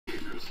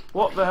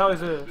What the hell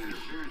is this?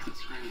 Interference that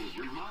scrambles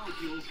your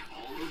molecules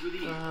all over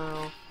the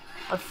Oh,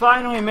 I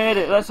finally made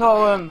it. Let's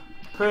all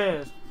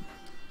praise.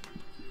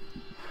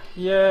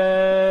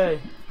 Yay!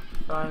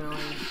 Finally.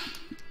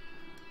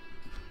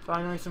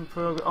 Finally some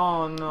progress.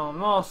 Oh no,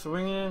 more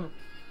swinging.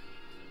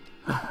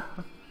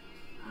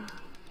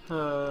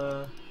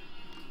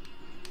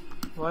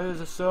 Why is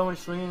there so much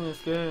swinging in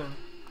this game?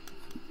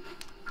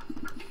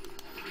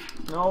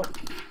 No.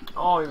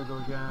 Oh, here we go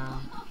again.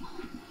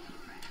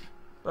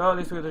 Well, at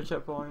least we got a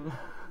checkpoint.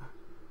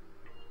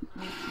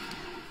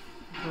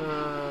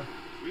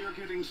 We are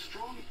getting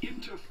strong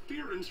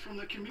interference from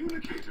the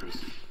communicators.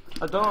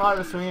 I don't like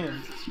the swinging.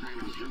 That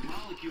scrambles your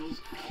molecules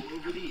all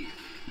over the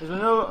There's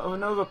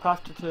another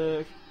path to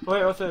take.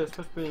 Wait, what's this?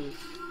 Press B.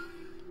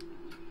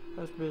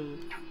 Press B.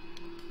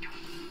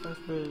 Press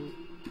B.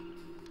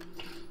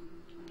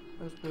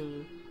 Press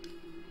B.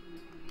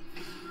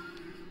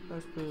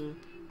 Press B.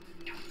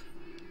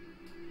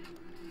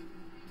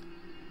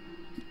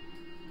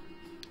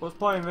 What's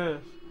playing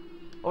this?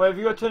 Oh wait, have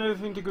you got to turn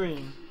everything to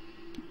green?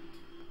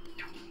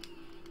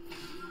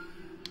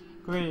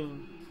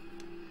 Green.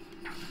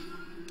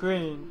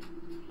 Green.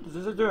 Does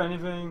this do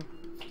anything?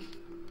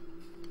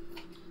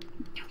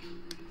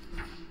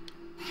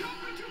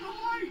 Jump into the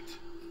light!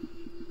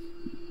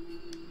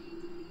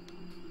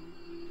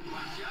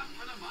 Watch out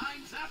for the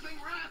mind-zapping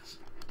rats!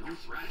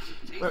 Those rats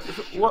have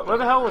tasted Where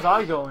the hell was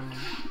I going?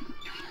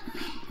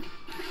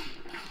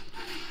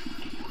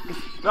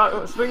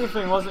 That swinging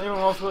thing wasn't even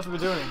what I was supposed to be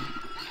doing.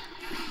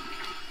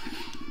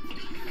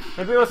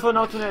 Maybe it was for an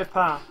alternative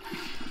path.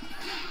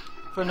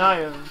 For an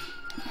item.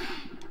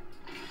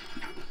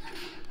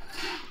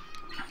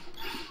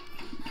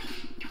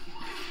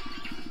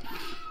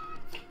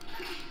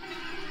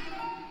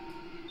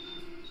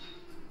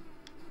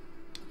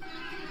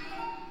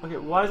 Okay,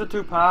 why is there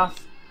two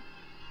paths?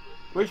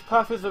 Which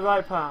path is the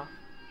right path?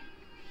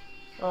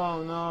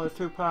 Oh no, there's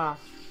two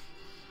paths.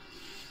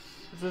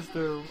 What does this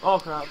do? Oh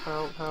crap,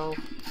 help, help.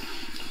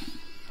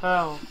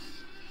 Help.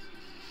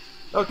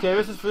 Okay,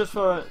 this is just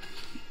for...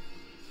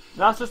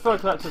 That's just for a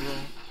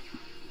collectible.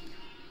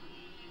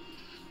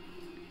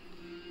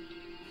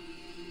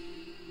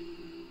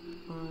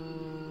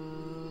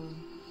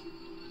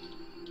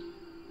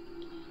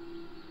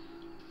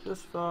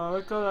 Just for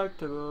a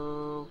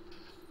collectible.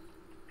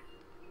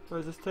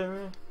 Where does this take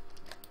me?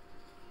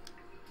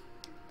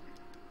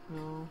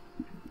 No.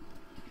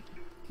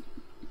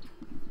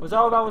 Was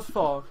that what that was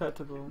for?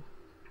 Collectible.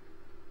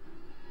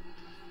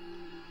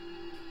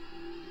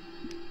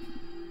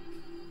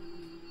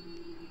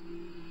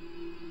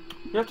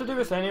 You have to do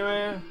this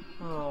anyway?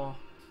 Oh.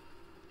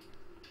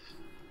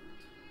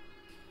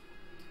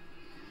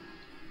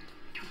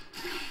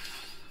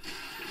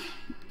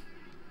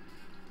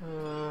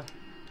 Let's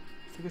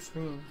take a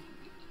swing.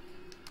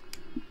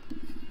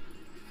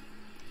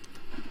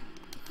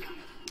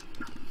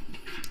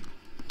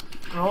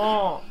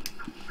 Oh!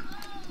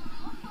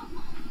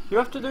 You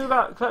have to do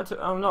that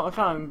collectible. I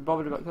can't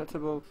bother about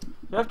collectible.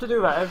 You have to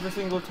do that every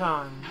single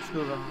time.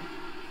 Screw that.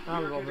 We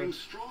are getting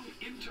strong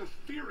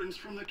interference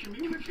from the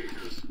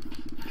communicators.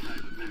 The type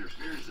of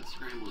interference that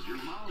scrambles your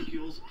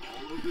molecules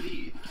all over the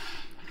ether.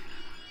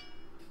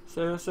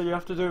 So you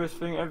have to do this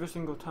thing every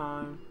single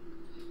time.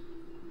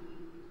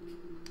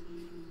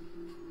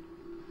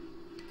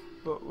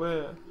 But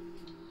where?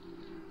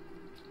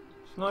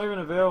 It's not even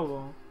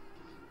available.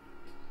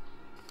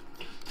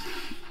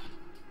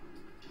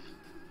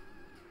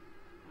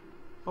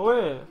 Oh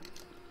wait.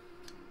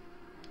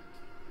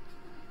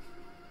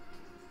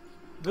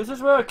 This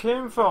is where I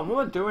came from.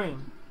 What am I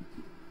doing?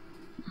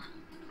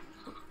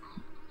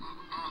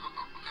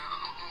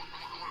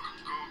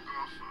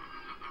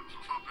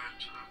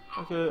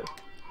 Okay.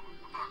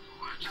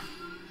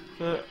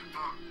 Okay.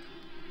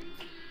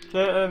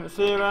 Okay,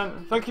 see you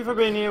man. Thank you for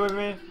being here with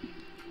me.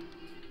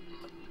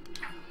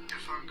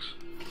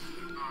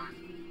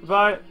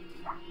 Bye.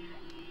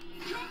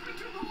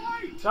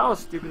 That was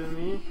stupid of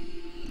me.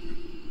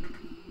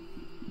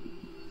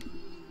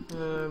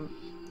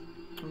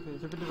 Okay,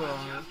 zip it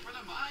around.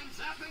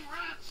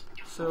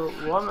 So,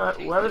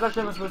 where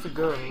exactly am I supposed to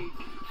go?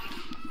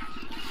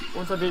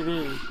 Once I beat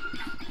these.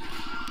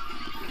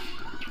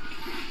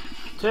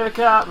 Take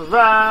out the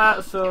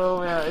rat!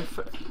 So, yeah, if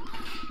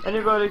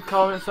anybody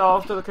comments, I'll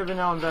have to look every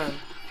now and then.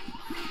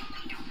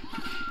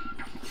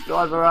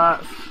 Destroy the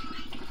rats.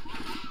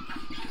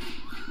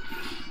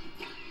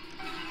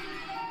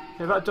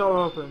 Okay, that door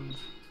opens.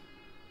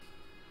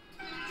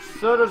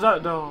 So does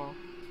that door.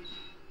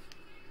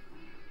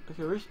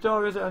 Okay, which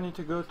door is it I need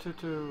to go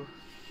to?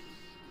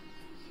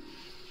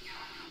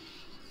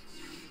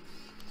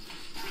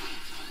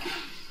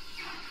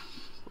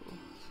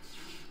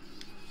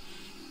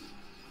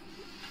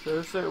 So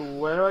let's say,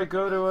 where do I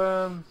go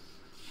to,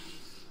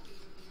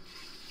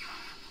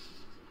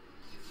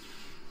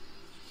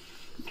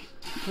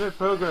 make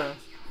progress?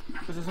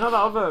 Because it's not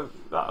that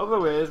other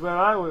way is where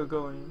I was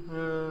going.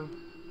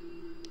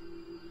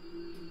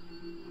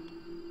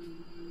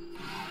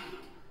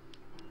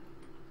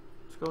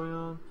 What's going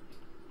on?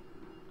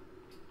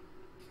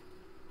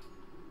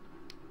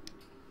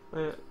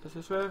 Wait, is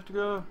this where I have to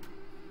go?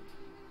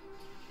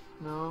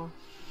 No.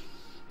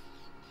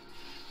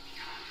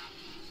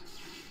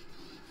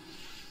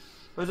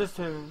 Where's this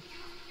taking?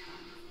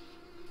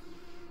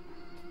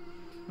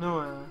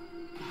 Nowhere.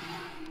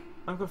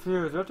 I'm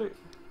confused.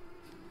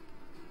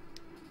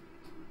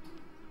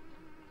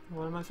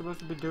 What am I supposed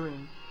to be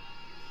doing?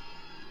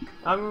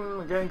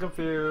 I'm getting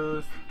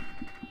confused.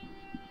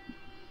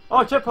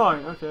 Oh,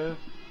 checkpoint! Okay.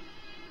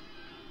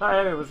 That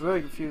area was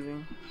really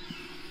confusing.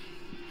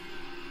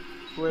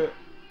 Wait,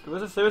 there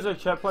was a series of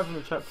checkpoints from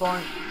the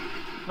checkpoint.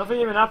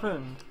 Nothing even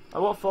happened. I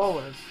walked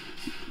forward.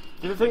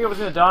 Did you think I was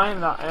going to die in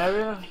that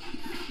area?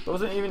 There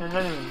wasn't even an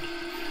enemy.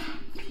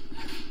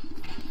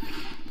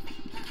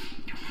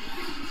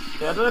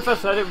 Yeah, I don't know if I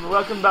said it, but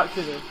welcome back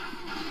to this.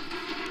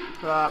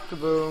 Crap,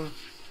 kaboom.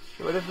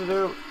 So what do you have to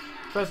do?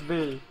 Press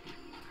B.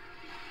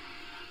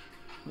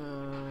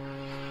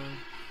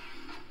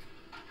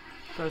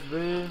 Press B.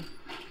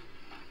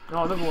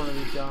 Oh, another one of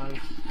these guys.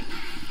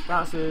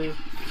 Can't see.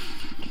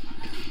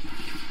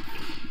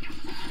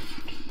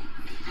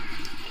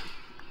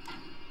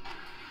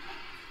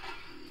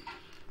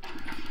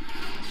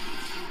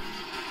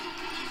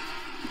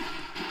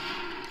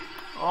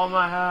 Oh,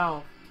 my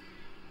health.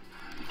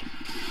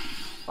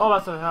 Oh,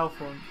 that's a health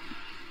one.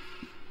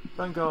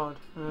 Thank God.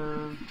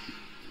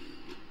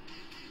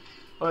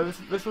 Oh,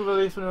 this will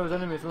release one of those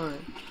enemies, won't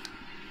it?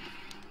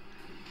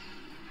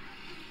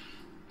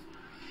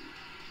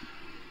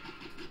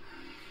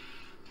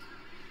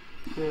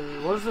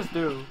 Okay, what does this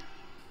do?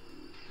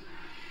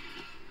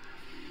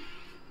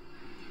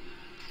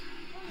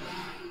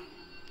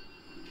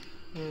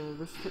 Yeah,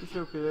 this takes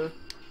you up here.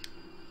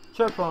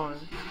 Checkpoint.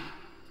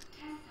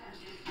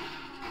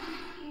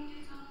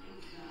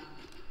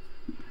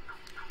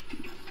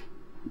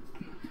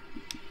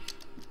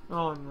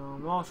 Oh no,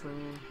 more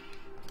swinging.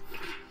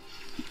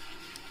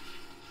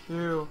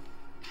 You.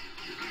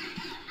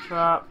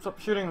 Crap, stop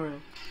shooting me.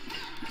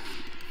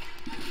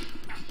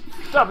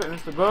 Stop it,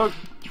 Mr. Bug.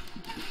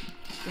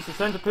 Mr.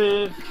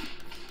 Centipede.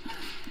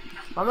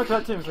 I'm not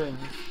collecting things.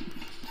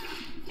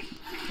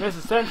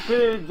 Mr.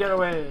 Centipede, get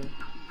away.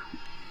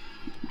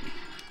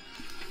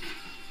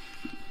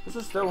 This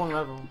is still one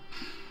level.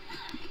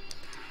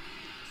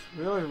 It's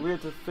really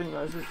weird to think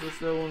that this is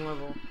still one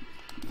level.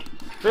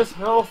 This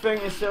whole thing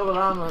is still the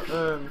llama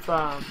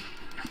farm.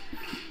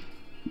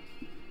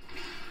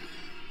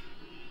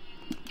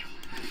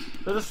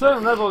 There's a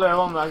certain level there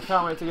on that I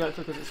can't wait to get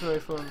to because it's really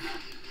fun.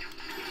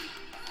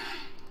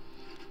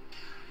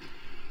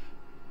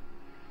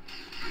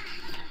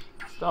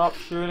 Stop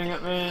shooting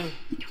at me.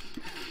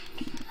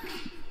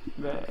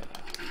 There.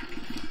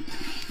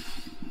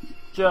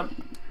 Jump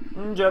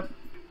and jump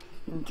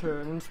and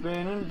turn and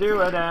spin and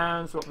do a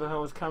dance. What the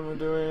hell is camera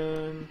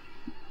doing?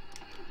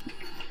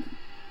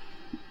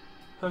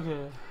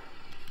 Okay.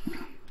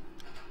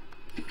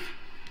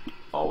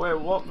 Oh wait,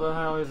 what the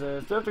hell is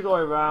this? Do I have to go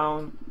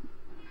around?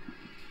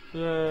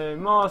 Yay,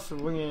 more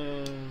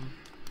swinging.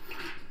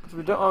 Because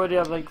we don't already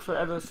have like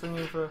forever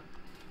swinging for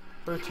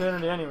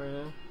eternity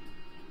anyway.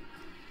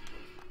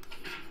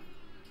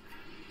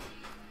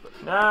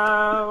 But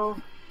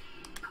now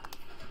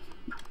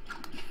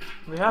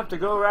we have to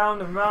go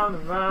round and round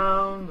and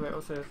round. Wait,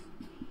 what's this?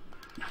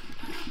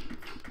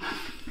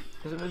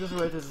 Is it just a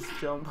way to just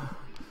jump?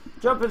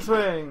 Jump and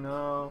swing!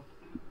 No.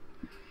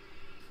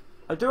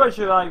 I do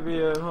actually like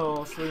the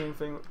whole swinging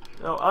thing.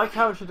 No, I like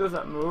how she does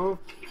that move.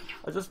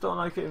 I just don't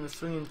like it in the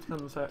swinging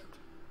concept.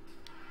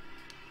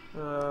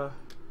 Here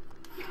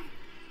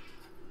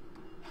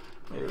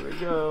we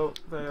go.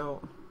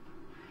 Fail.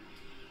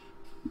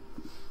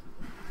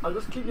 I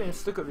just keep getting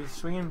stuck at these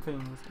swinging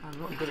things. I'm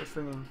not good at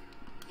swinging.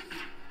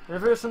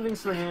 If there's something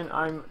swinging,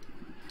 I'm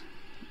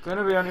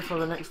gonna be on it for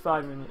the next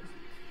 5 minutes.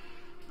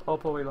 Or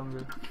probably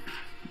longer.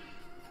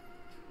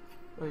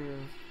 Oh yeah.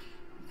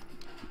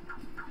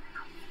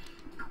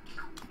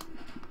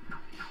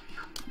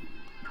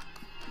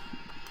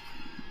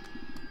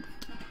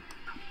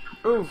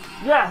 Oof!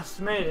 Yes!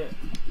 Made it!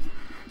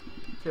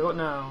 Okay, what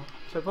now?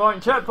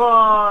 Checkpoint!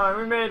 Checkpoint!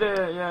 We made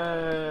it!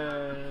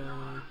 Yay!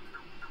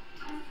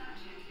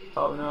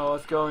 Oh no,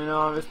 what's going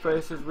on? This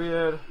place is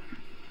weird.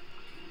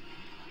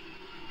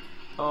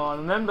 Oh, I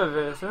remember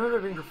this. I remember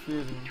it being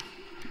confusing.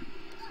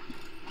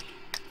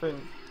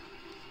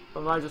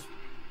 Am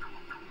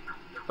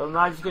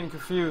I just getting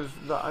confused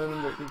that I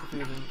remember it being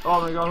confusing?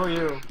 Oh my god, who are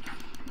you?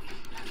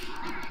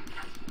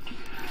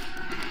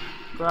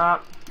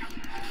 Crap.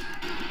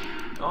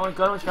 Oh my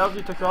god, how much health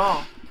you took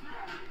off?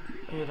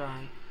 And you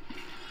died.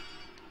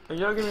 But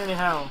you don't give me any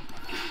health.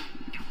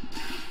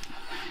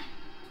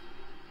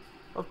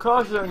 Of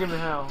course you don't give me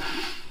health.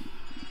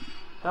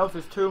 Health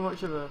is too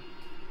much of a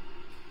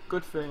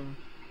good thing.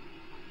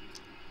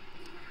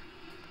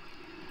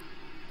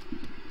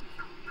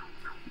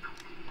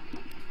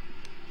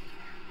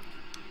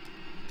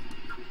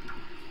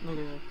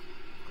 Okay.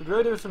 Could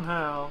really do some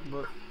health,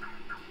 but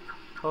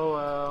oh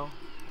well.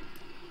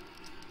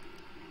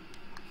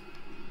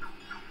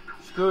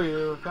 Screw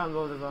you, I can't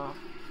bother that.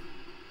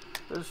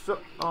 There's so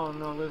oh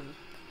no, there's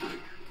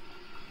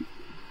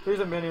please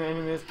don't be any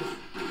enemies.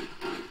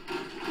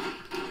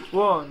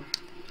 1.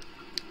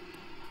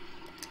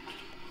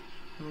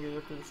 Let me get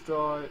up to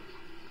destroy.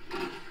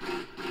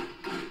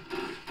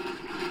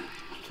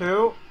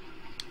 2.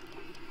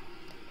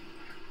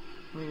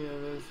 Let me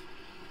get this.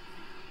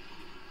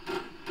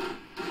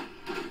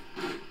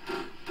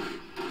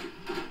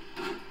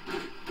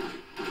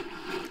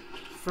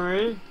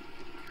 3.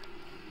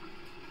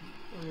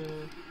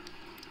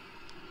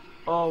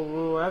 Oh,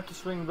 whoa, I have to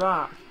swing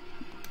back.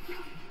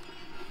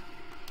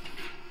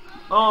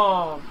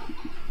 Oh!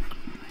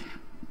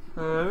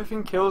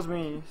 Everything kills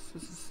me.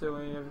 This is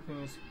silly.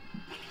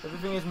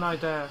 Everything is my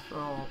death.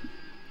 Oh.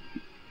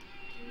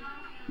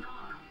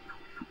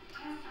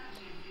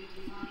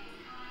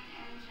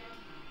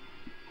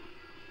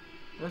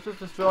 Let's just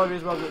destroy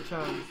these while we get a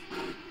chance.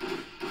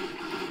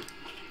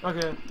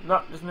 Okay,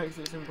 that just makes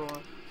it simpler.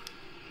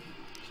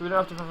 So we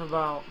don't have to faff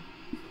about.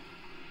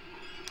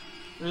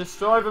 We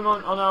destroy them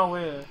on our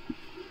way.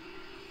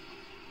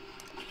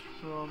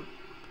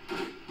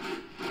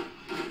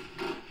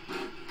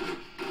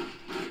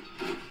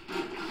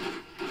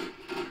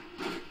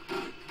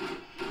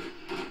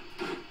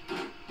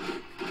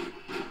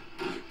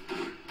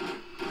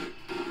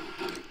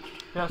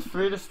 That's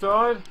 3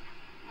 destroyed.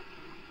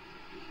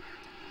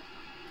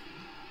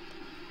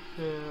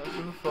 Yeah, that's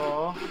number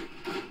 4.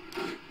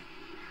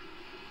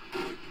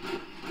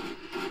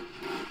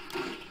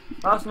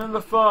 That's number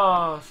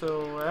 4,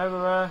 so we have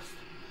a rest.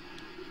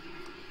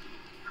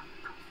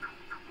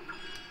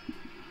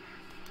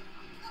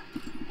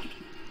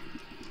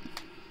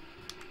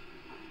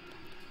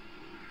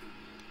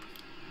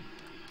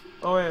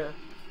 Oh yeah.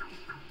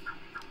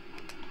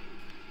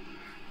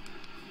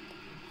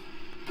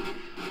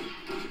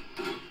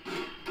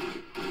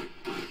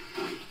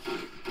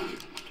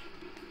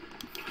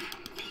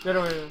 Get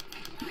away.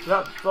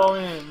 Stop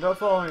falling in. Don't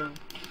fall in.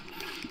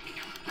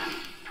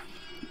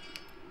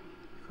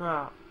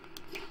 Crap.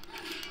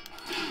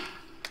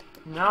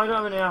 Now I don't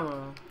have any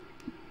ammo.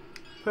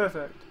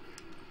 Perfect.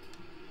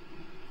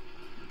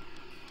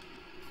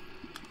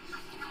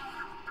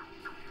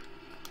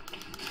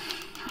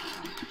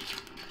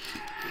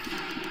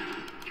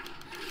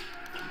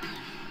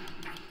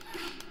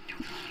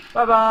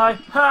 Bye bye!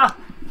 Ha!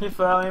 He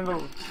fell in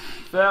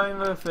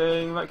the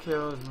thing that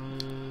kills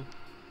me.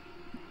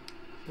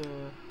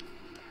 Yeah.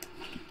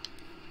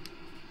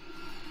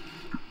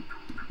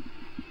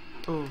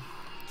 Ooh,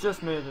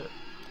 just made it.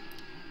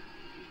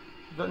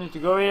 Don't need to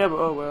go here, but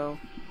oh well.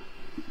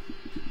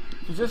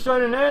 If you're just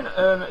joining in,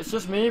 it's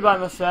just me by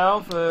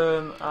myself.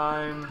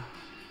 I'm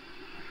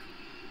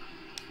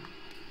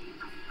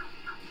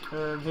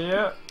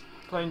here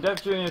playing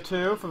Depth Junior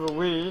 2 for the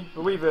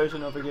Wii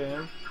version of the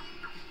game.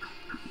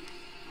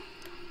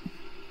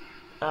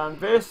 And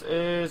this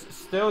is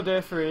still day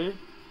 3.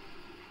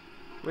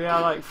 We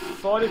are like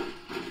 40,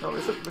 no,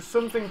 we're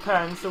something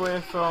pence away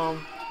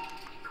from.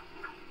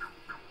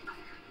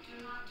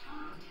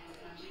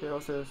 Okay,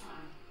 what's this?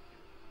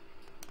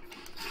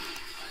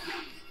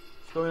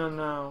 What's going on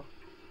now?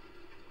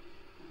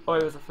 Oh,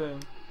 there's a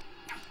thing.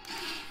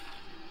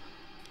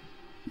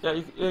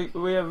 Yeah,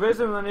 we have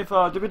raised money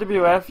for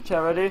WWF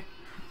charity,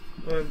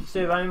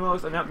 save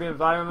animals and help the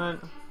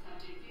environment.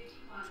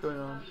 What's going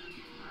on?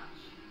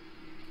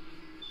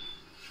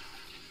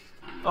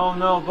 Oh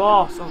no,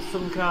 boss of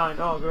some kind.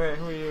 Oh great,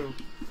 who are you?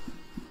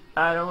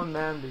 I don't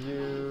remember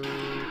you.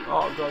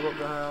 Oh god, what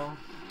the hell?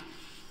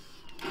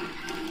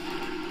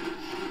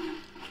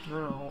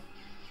 No.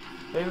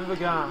 Aim of the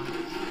gun.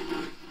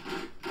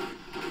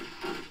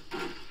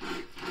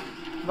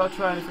 I'm about to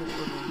try anything with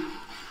me.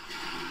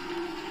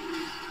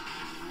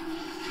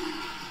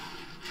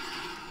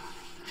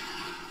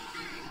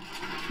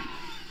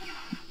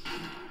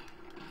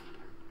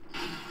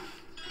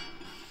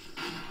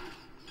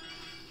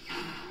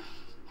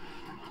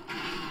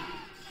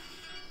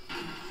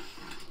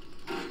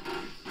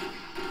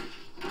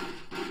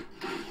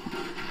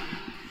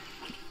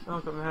 Oh,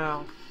 got my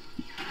health.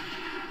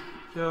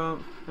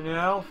 Jump. Any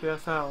health?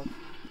 Yes, health.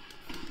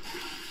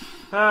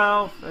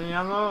 Health! Any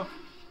ammo?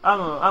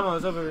 Ammo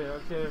is over here,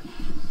 okay.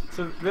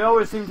 So they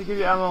always seem to give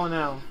you ammo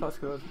now. That's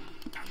good.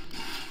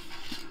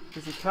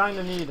 Because you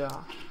kinda need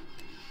that.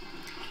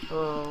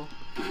 Oh.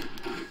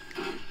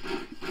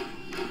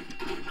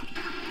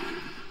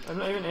 I'm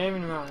not even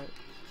aiming right.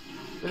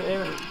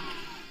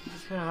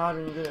 It's kinda hard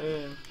when you get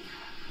aim.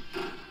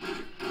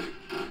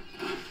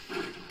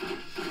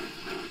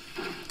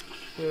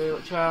 Okay,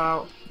 watch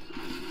out.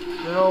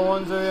 Little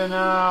ones are here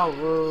now.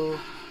 Whoa.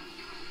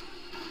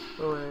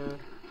 Go here.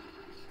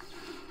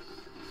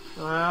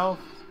 No health?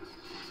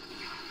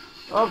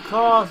 Of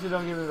course you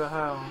don't give me the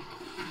health.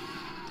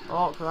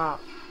 Oh crap.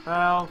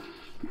 Health.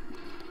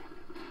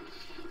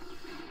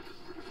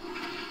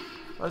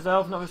 Why's the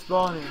health not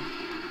respawning?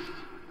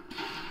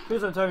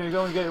 Please don't tell me you're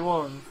going to get it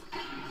once.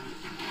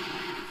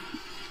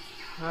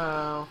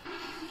 Health.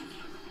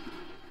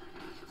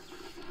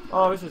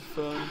 Oh, this is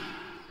fun.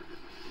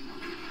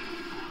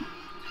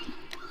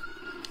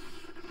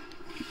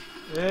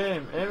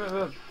 Aim at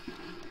them.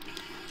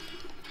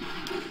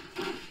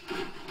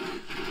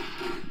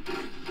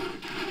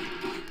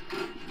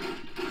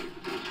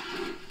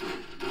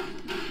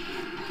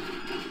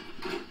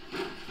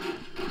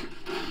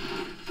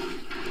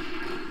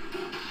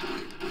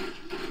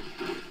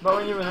 But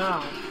when you run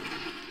out.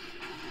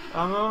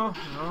 Ammo?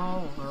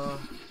 No.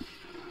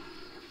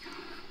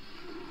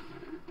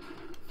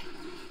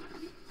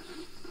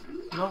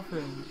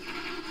 Nothing.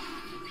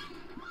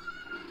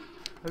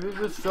 Maybe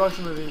just try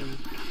some of these.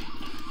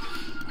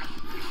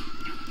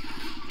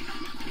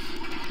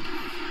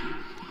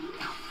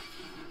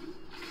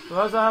 So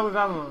how's that with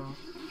ammo?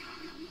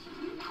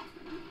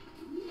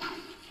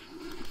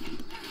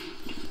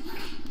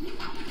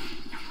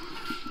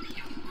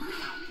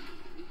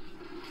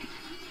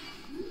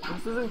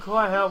 This doesn't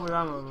quite help with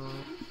ammo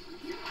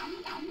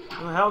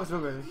though. It helps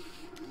with it.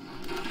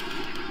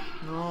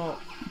 No.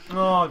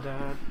 No,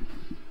 Dad.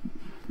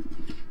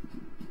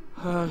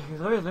 He's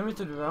very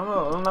limited with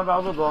ammo. I don't have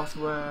other boss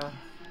where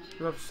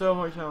you have so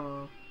much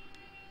ammo.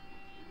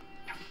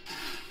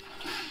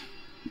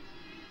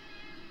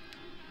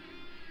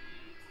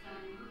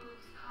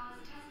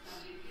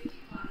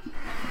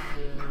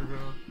 There we go.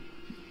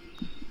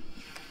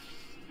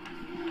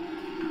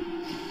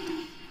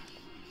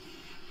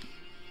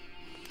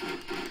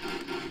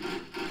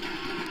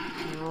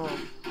 No.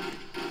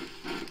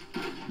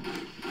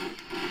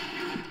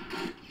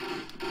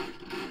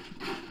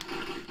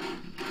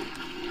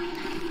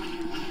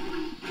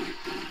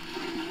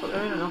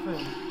 There ain't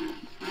nothing.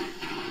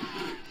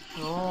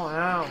 Oh,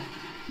 hell.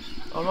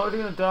 I'm not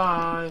gonna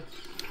die.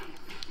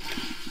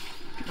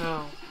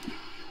 Hell.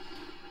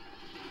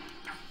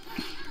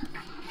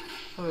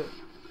 Wait.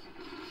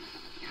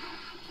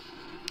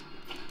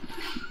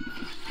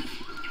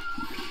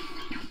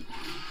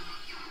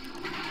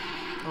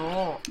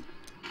 Oh.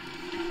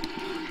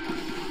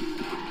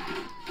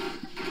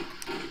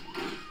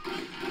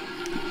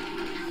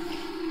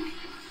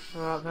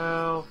 Right,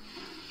 hell.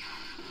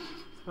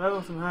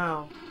 Level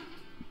somehow.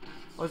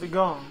 Oh, is it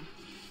gone?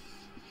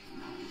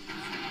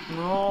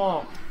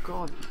 No,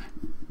 God.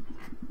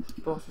 This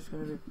boss is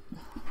gonna be.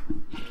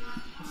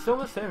 It's still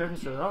the same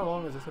episode. How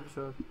long is this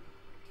episode?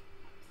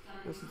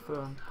 This is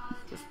fun.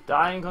 Just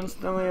dying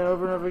constantly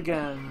over and over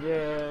again.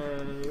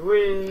 Yay!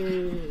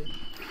 Whee!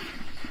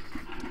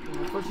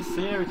 That's what you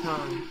see every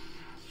time.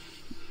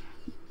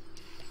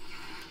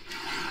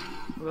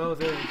 What was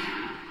it?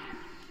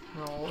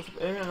 No, what's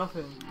aiming at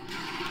nothing.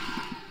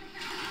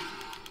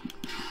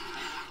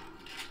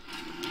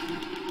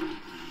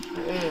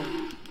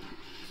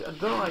 I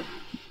don't like.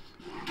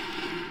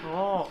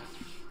 Oh.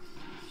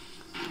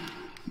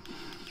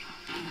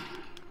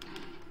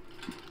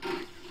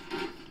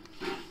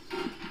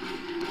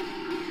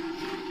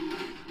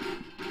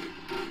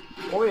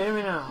 What are we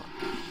aiming at?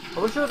 I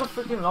wish there was a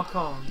freaking lock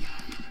on.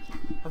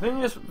 I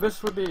think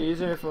this would be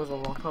easier if there was a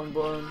lock on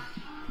button.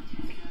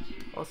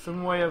 Or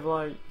some way of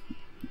like.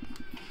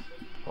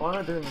 Why am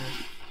I doing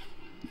this?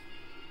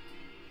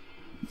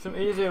 Some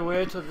easier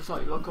way to just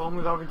like lock on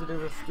without having to do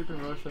this stupid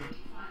motion.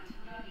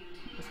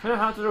 It's kind of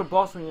hard to do a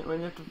boss when you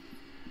have to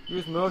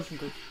use motion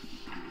to.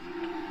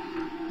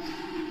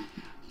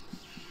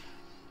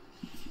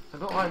 I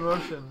don't like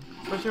motion,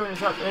 especially when you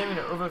start aiming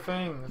at other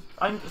things.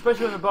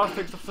 Especially when the boss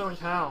takes up so much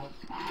health.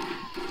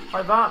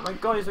 Like that, my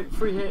god, he's like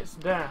 3 hits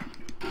death.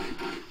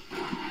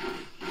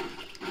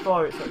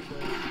 4 hits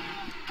actually.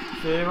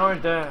 See, I'm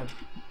already dead.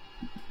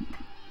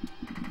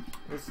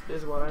 This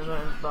is what I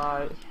meant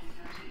by.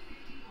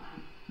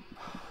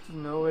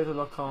 There's no way to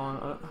lock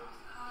on.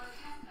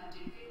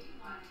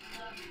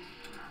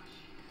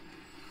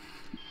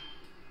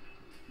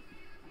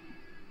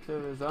 Okay,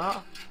 there's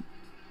that.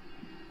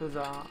 There's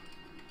that.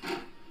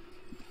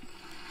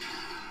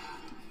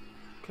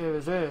 Okay,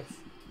 there's this.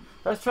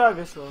 Let's try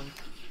this one.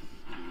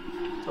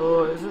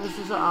 Oh, isn't this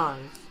just eyes?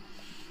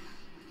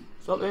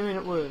 Stop aiming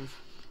at words.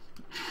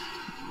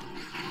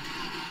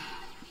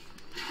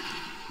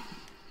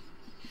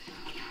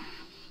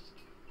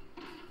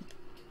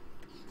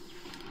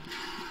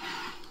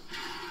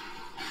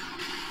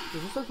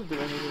 Does this have to do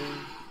anything?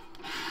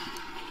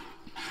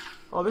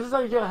 Oh, this is how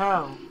you get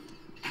hell.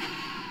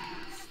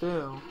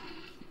 Still.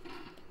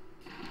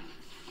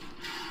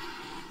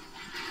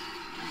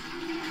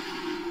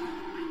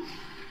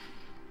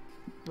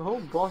 The whole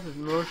boss is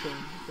motion.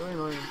 It's very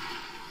annoying.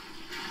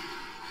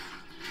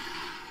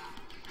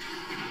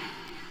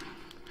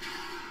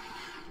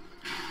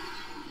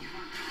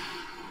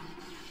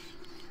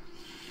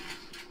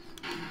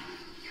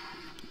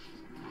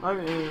 I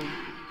mean,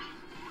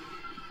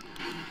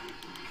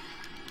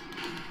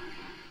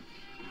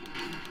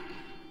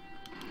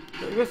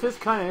 I guess this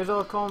kind of is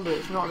all con, but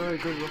it's not very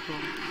good looking.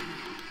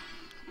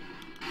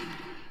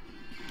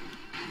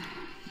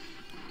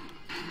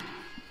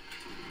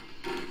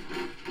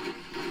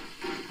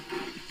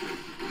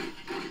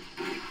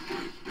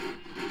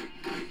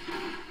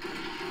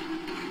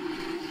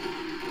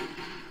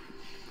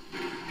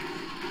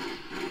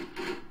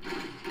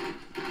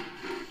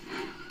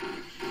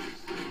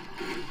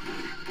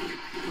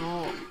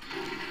 Oh,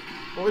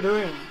 what are we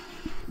doing?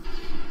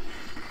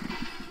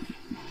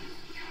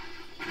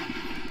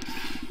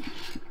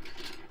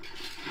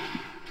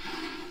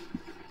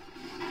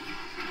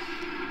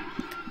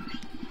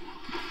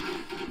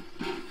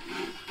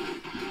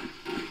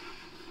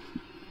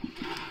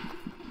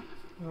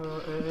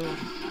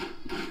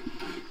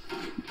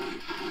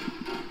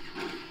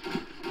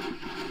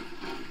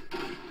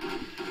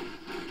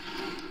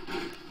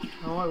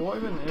 Oh, I won't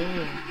even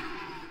aim.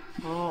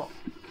 Oh.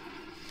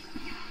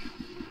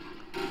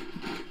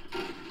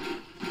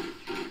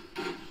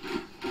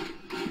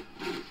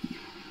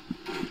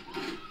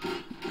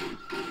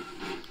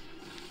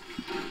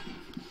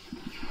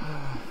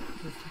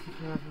 This is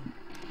forever.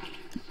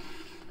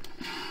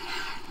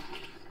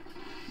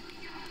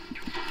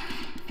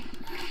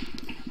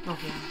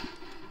 Okay.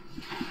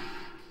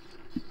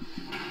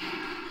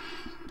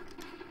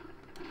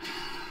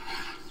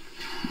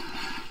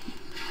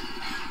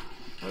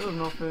 That was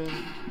nothing.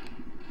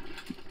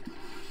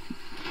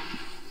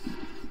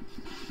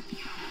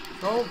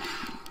 Oh!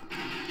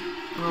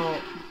 No.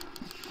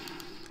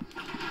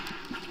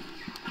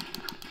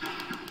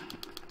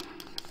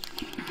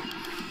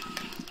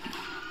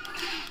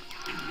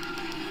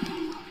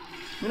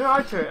 You know,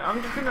 actually,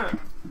 I'm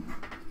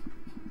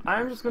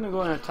just gonna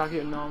go and attack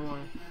it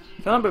normally.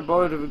 I'm a bit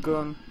bored of a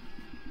gun.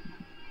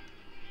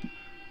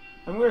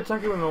 I'm gonna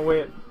attack it with my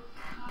weight.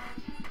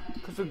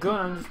 Cause the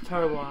gun I'm just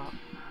terrible at.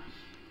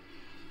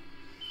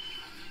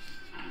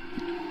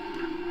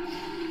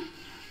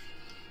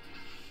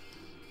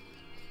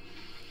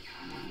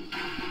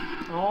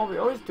 Oh, we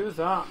always do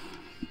that.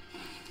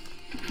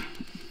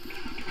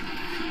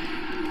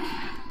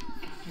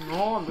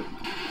 No, but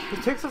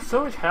it takes up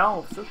so much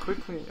health so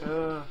quickly.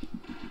 This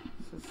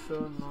is so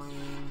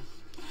annoying.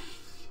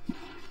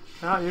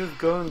 Can't use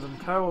guns. I'm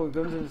terrible with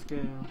guns in this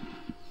game.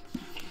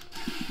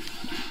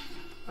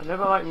 I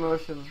never liked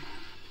motion.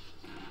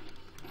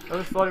 I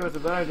always thought it was a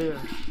bad idea.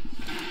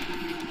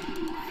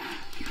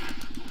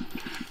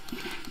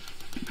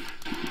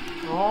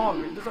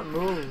 Oh, it doesn't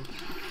move.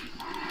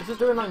 It's just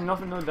doing like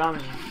nothing, no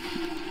damage.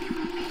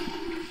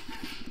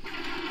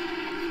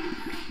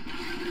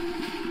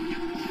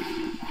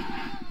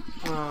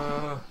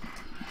 Oh.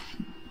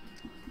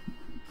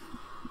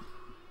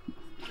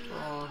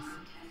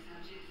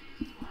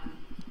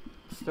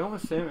 Still the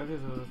same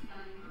episode.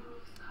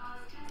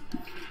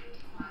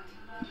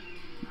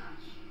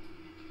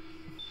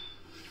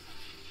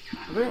 I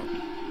think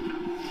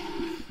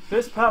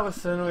this part was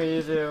so much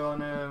easier on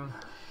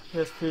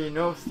PSP,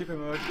 no stupid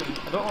motion.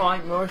 I don't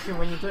like motion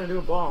when you're trying to do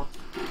a boss.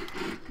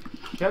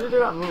 You have to do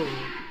that move.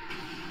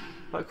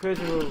 That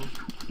crazy move.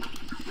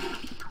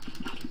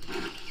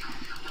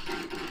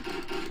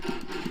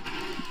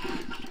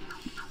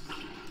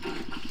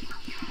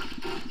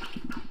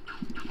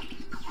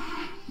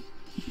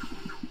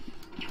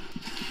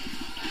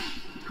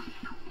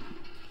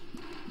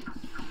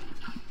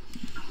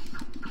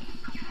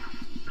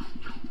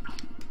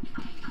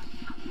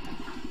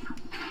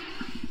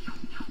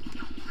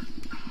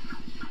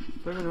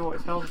 I don't even know what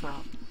its health's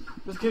at.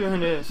 Just keep doing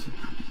this.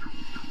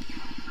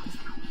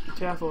 Just be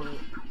careful of it.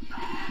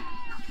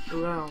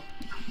 Around.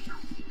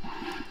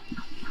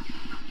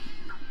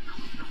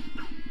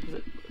 Is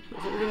it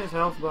within its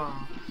health bar?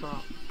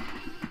 Stop.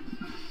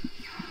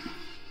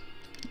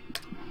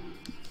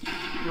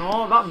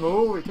 No, that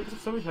move, it takes up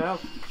so much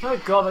health. Oh my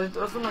god, it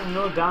does like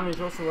no damage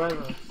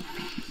whatsoever.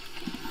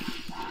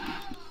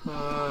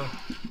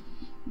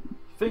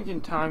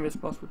 Thinking time this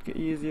boss would get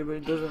easier, but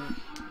it doesn't.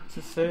 It's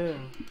the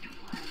same.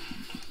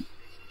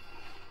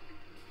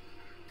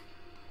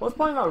 What's the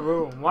point of that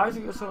room? Why does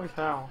it get so much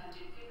health?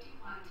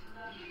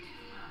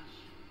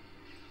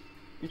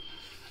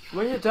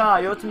 When you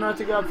die, you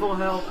automatically have full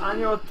health and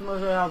you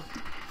automatically have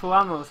full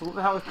ammo, so what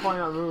the hell is the point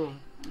of that room?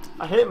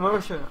 I hate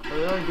motion. I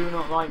really do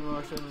not like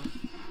motion.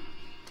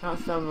 Can't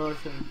stand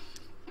motion.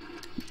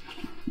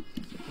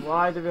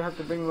 Why do we have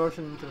to bring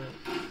motion into it?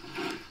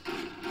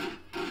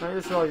 I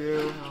just saw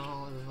you.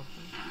 No, there's nothing.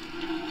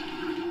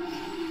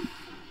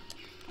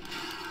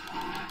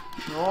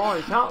 No,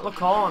 you can't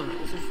look on.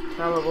 This is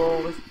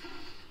terrible.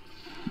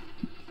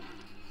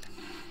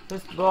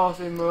 This boss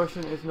in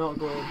motion is not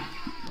good.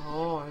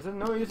 Oh, is there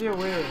no easier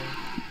way?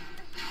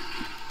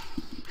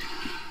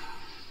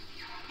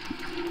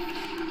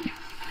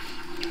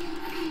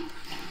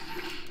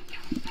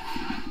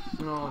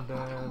 No,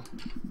 dead.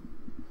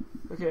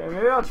 Okay,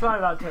 maybe I'll try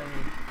that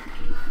technique.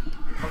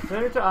 I'll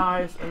turn it to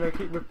ice and then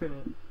keep whipping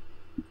it.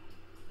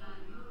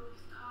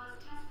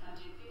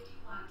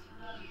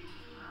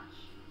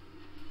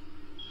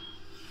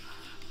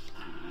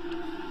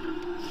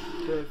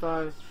 Okay, if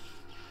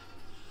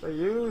I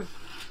use...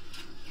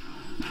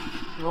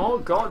 Oh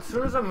god, as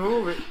soon as I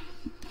move it,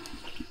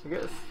 I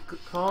get a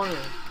corner.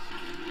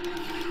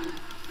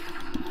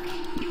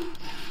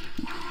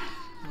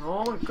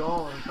 Oh my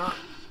god, you can't...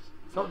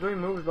 Stop doing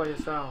moves by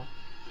yourself.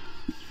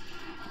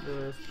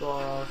 This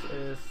boss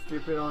is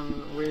stupid on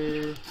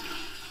Wii.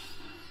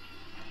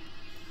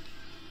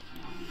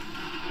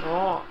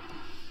 Oh.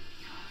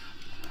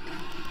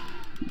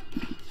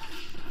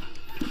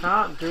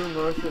 Can't do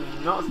motion,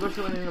 not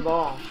especially when you're in a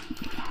ball.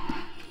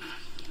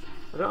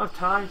 I don't have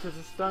time to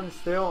just stand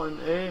still and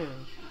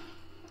aim.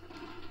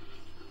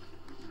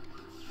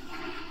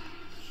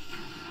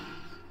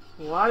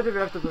 Why do we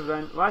have to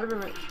prevent? Why do we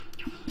make?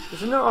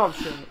 There's no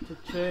option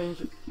to change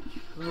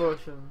the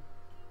motion.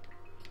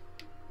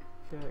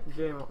 Okay,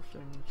 game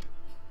options.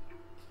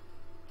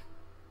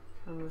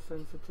 Camera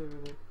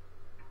sensitivity.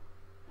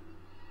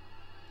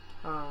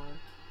 High.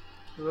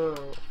 Hello.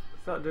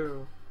 What's that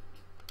do?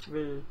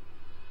 V.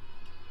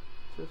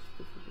 Just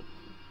difficult.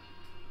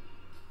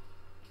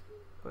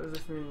 What does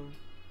this mean?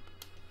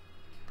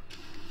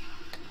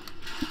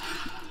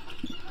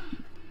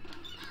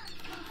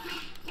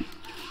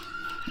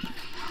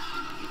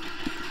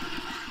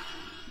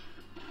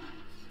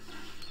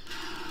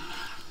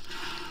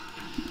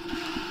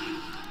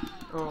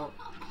 Oh.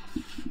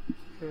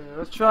 Okay,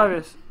 let's try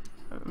this.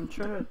 I'm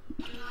trying to...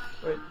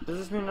 Wait, does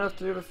this mean I have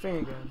to do the thing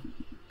again?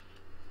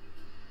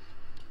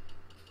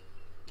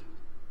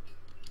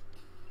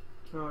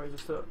 No, you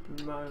just might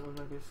as well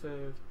make it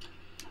save.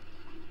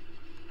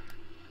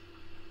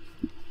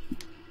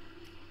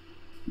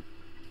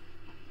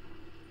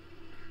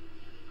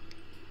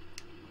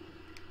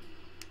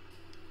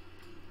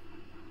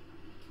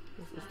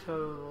 This is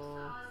terrible.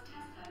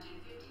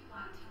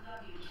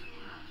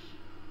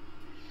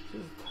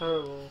 This is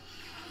terrible.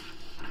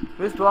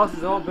 This boss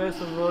is all based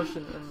on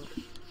motion, and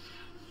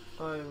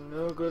I am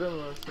no good at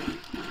motion.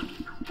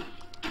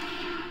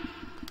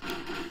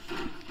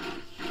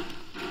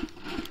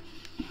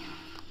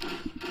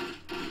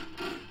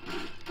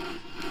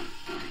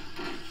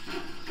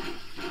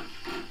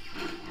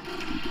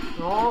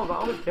 Oh, that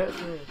always gets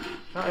me.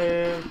 That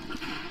is.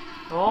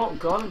 Oh,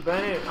 God,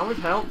 Bennett. How much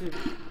health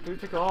do you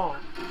take off?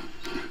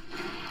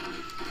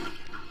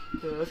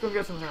 Okay, let's go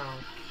get some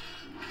health.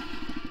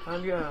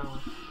 And get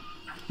health.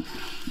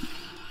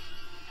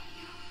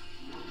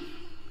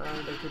 And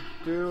I could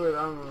do with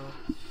ammo.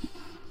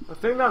 I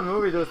think that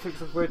movie does take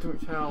up way too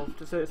much health.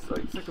 To say it's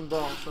like second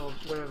boss or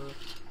whatever.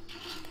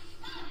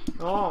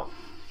 Oh,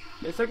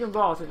 it's second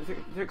boss and it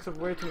takes up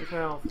way too much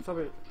health. Stop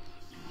it.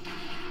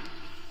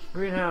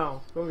 Green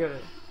health. Go get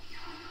it.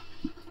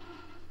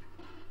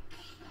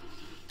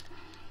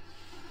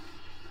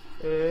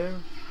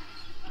 Aim.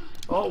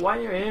 Oh, why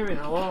are you aiming?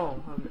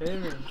 Hello, I'm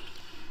aiming.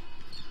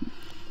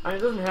 And it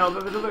doesn't help,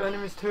 but there's other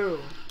enemies too.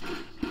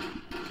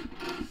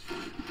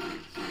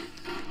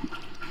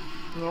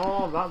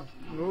 No, that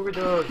movie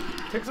does.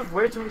 It takes up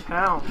way too much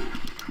health.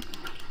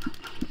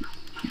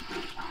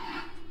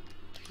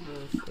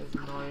 This is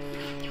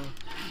annoying.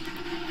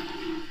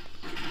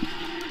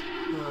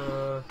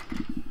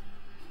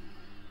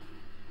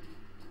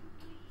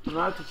 I'm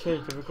gonna have to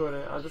change difficulty.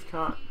 I just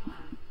can't.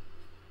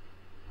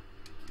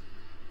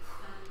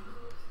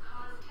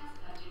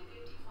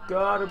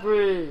 Gotta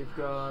breathe,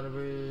 gotta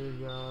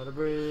breathe, gotta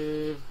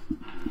breathe.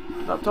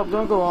 Laptop,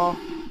 don't go off.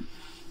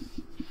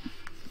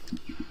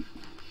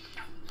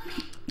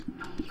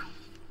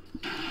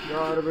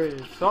 Gotta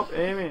breathe. Stop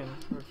aiming.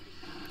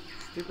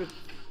 Stupid.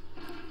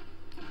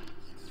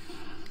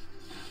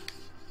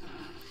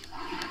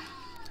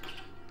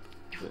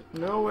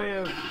 No way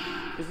of.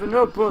 Is there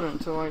no button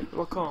to like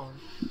lock on?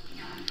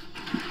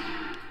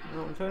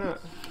 No, I'm trying to.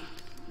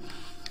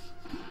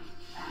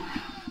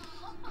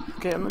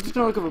 Okay, I'm just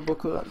gonna look up a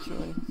booklet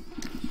actually.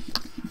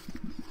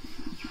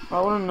 I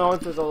wanna know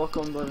if there's a lock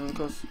on button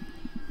because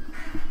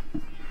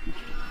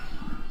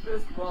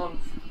this box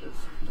is.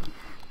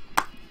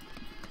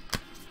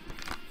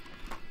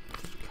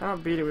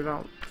 Can't beat it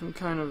without some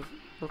kind of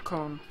lock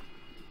on.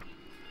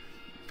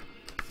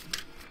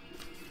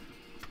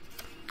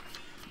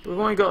 We've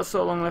only got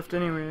so long left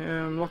anyway.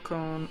 Lock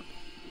on,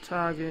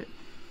 target,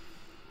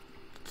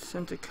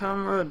 center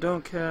camera,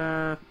 don't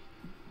care.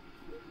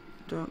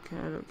 Don't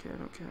care, don't care,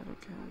 don't care,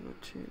 don't care,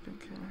 rotate, don't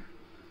care.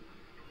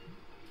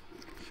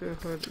 Sure,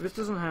 hood. This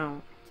doesn't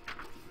help.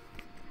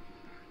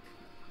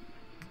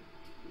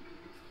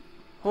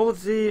 Hold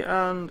Z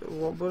and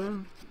what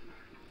button?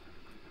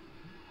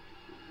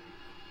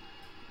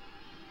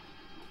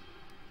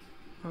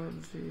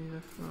 Hold Z,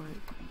 left,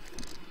 right.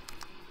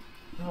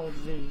 Hold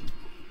Z.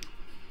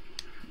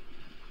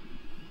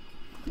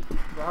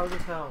 But how does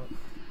this help?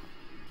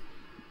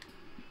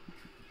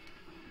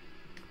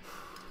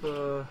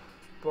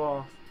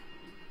 Boss.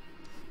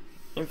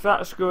 In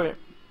fact, screw it.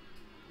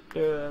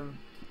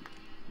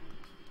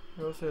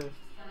 What's this?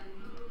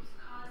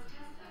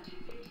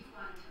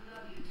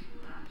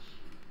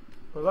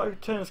 Well, that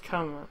could change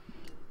camera.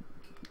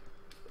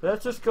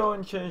 Let's just go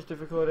and change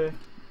difficulty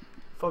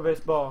for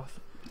this boss.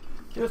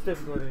 Just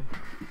difficulty.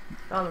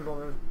 I'm not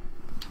bothered.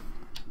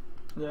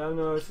 Yeah, I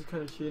know this is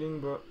kind of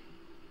cheating, but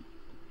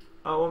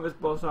I want this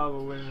boss out of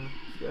the way.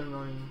 It's getting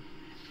annoying.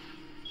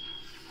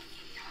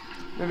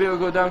 Maybe it'll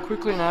go down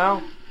quickly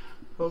now.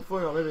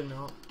 Hopefully, or maybe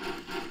not.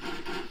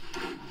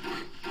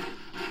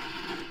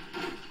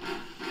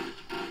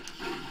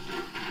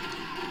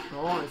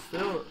 Oh, it's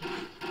still.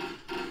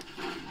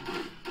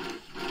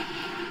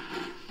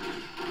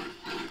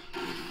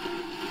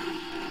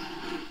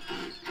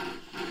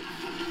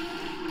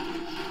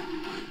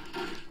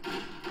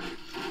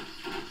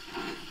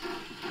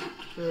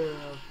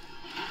 Yeah.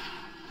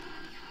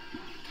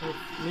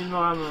 I need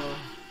more ammo.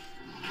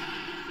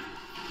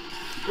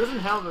 Doesn't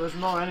help that there's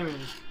more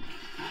enemies.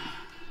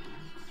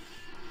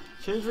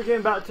 Change the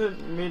game back to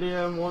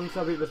medium once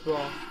I beat this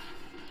boss.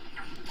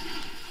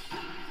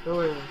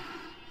 Oh yeah.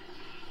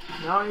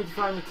 Now I need to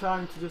find the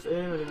time to just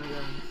aim at him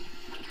again.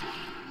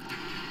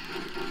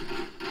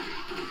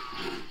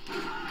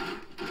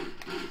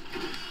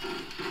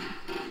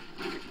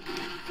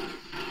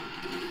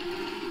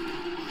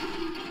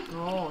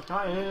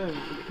 Can't hit him.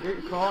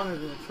 Get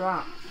cornered in the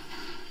trap.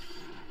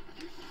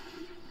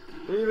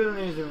 Even an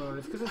easy mode.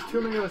 It's because there's too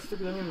many other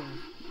stupid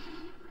enemies.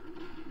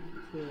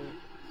 Okay.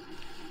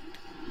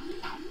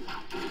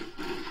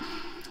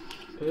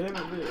 Aim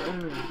at the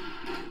enemy.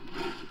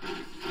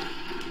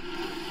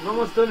 I've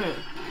almost done it.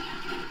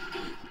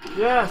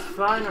 Yes,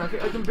 finally.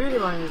 I can beat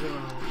him on easy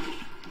mode.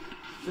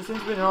 This seems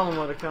to be normal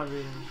mode. I can't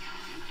beat him.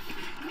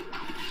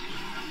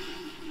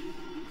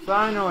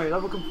 Finally,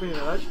 level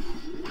completed.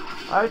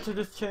 I had to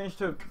just change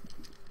to.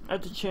 I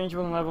had to change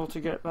one level to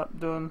get that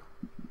done.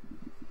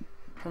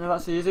 I know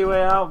that's the easy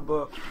way out,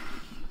 but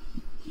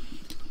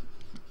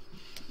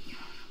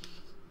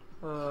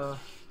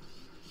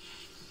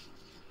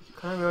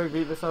can't really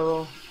beat this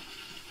level.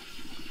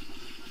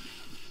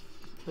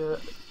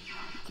 Okay,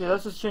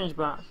 let's just change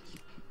back.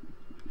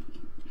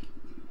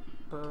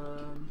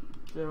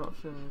 Game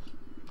options,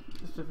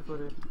 just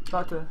difficulty,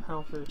 back to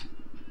healthy,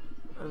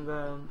 and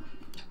then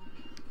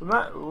we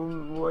might.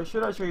 I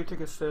should actually take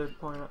a save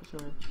point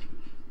actually.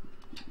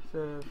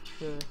 Save.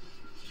 Okay.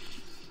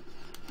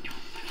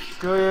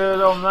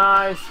 Good, oh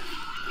nice.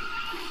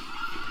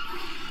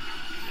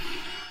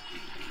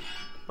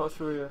 I'll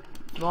show you.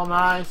 More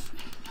nice.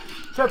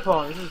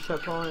 Checkpoint, this is a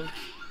checkpoint.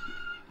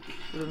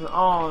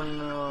 Oh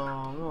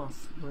no, more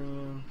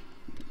scream.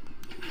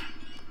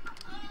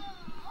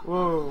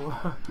 Whoa.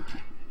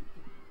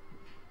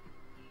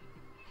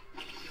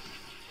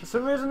 For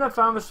some reason I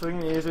found the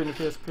swinging easier in the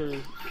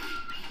PSP.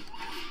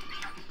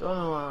 Don't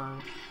know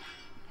why.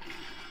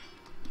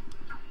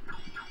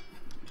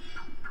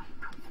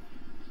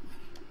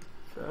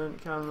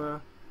 Front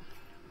camera.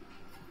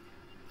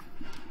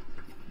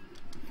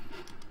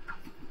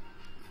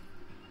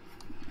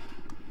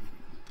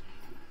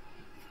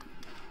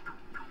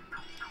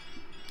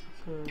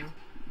 Okay.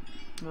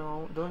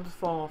 No, don't just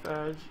fall off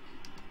edge.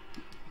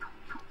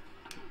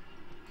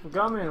 We've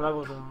got many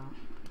levels on.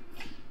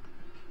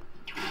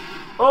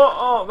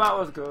 Oh, that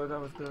was good.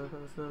 That was good.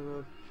 That was so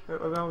good.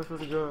 Where are we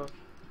supposed to go?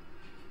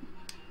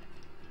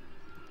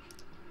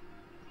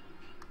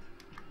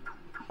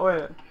 Oh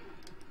yeah.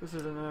 This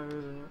is an area,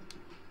 isn't it?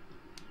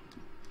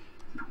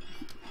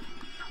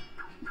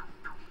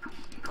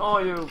 Oh,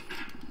 you.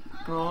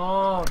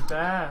 Oh,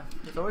 death.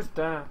 It's always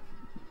death.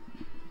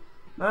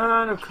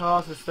 And of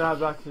course, we start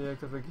back here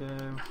because of the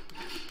game.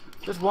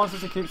 Just wants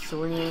us to keep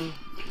swinging.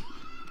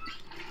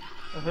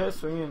 I hate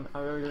swinging. I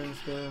really do in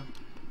this game.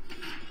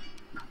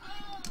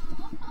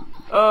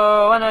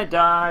 Oh, and I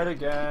died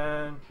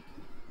again.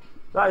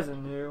 That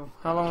isn't new.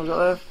 How long have we got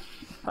left?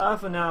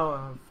 Half an hour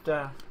of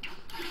death.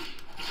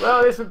 Well,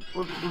 at least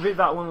we beat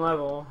that one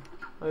level.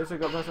 At least I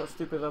got past that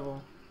stupid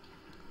level.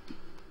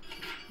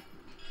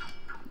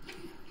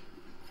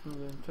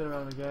 Okay, turn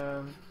around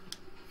again.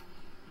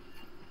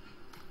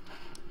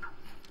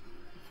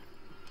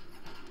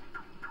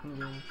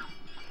 Okay.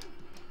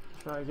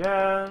 Try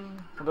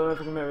again. I don't know if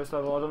I can make this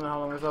level. I don't know how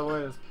long this level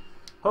is.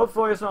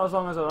 Hopefully it's not as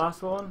long as the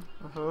last one.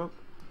 I hope.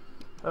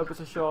 I hope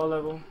it's a shorter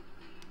level.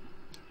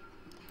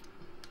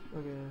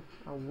 Okay.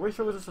 I wish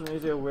there was just an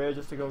easier way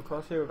just to go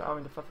across here without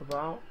having to faff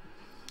about.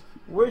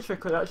 Which I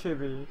could actually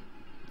be,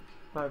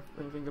 like,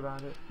 when you think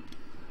about it.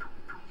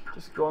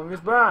 Just go on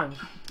this branch.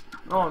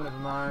 Oh, never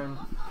mind.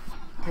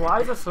 Why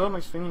is there so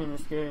much swinging in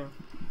this game?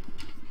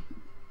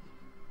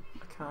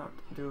 I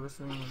can't do the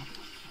swinging.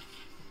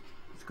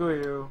 Screw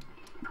you.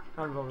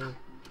 Can't bother.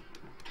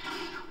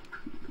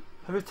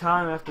 Every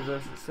time after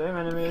this, the same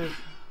enemies,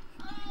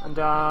 and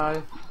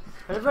die.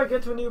 Whenever I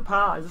get to a new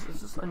part,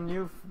 it's just a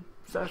new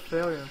set of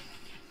failure.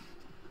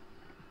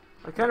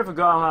 I kind of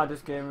forgot how hard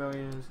this game really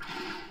is.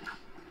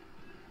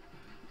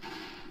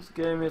 This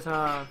game is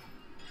hard.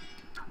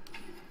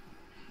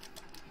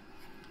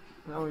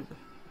 I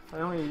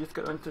only just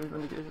got managed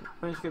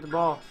to get the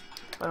boss,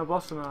 final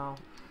boss somehow.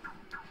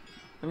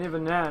 And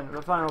even then,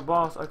 the final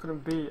boss I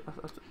couldn't beat.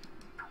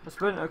 I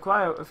spent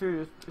quite a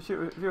few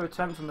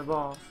attempts on the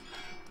boss.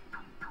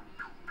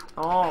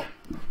 Oh,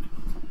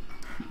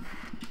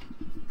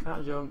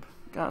 can't jump,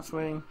 can't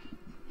swing.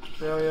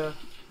 Failure.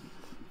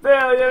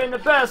 Failure in the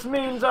best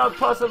means of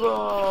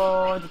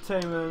possible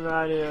entertainment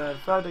right here.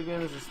 5 Day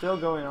Gamers is still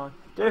going on.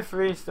 Day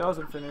 3 still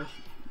hasn't finished.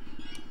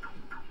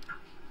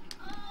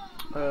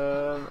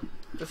 We're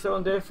still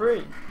on day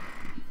 3.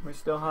 We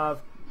still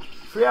have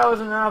 3 hours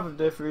and a half of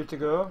day 3 to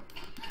go.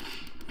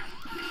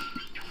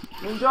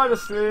 Enjoy the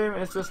stream,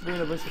 it's just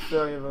been a bunch of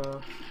failure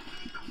though.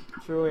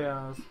 It truly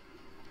has.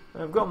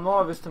 And I've got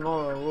more of this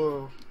tomorrow,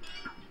 whoa.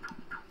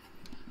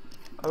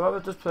 I'd rather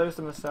just play this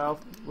to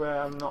myself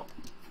where I'm not,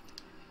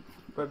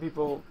 where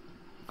people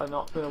are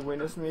not going to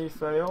witness me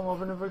fail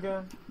over and over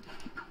again.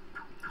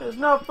 It's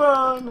not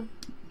fun!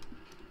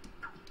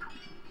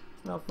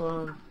 It's not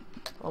fun.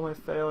 All my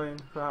failing,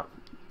 crap.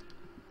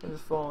 I'm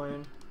just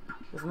falling.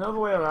 There's another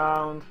way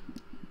around.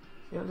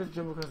 You don't just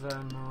jump because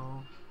then,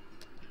 no.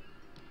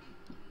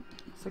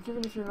 It's like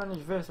even if you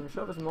manage this, I'm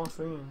sure there's more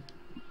swinging.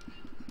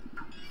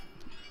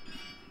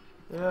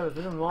 Yeah, there's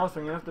even more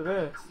swinging after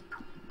this.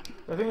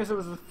 I think this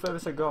was the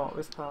furthest I got,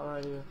 this part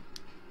right here.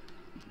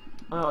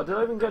 Oh no, did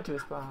I even get to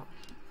this part?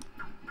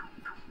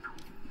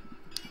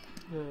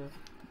 Yeah.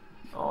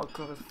 Oh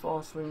god, there's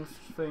 4 swings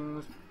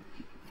things.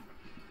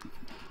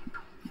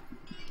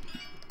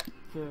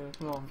 Yeah,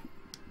 come on.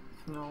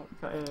 No,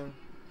 get in.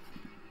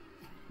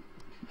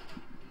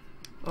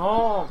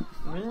 Oh,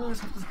 minions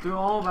have to do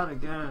all that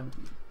again.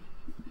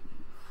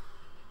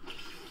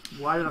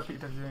 Why did I pick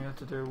that game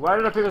to do? Why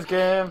did I pick this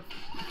game?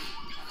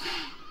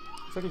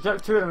 It's like a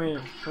jack 2 to me.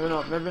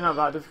 Maybe not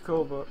that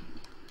difficult, but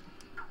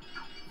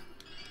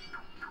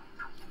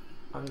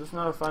I'm just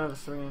not a fan of the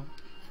swinging.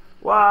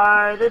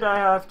 Why did I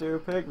have to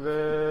pick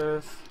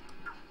this?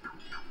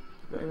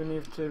 Don't even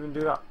need to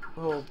do that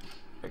whole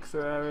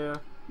extra area.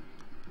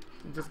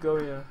 Just go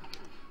here.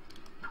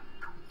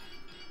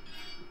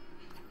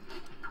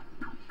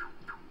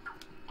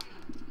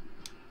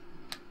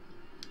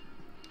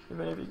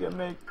 Even if you can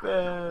make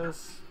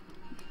this,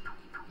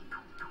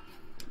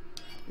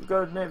 you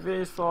gotta make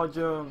these 4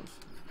 jumps.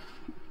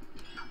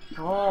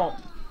 Oh,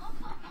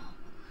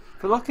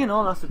 for locking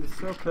on has to be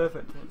so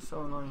perfect. It's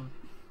so annoying.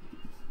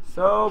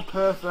 So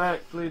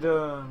perfectly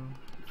done.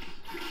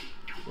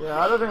 Yeah,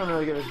 I don't think I'm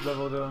gonna get this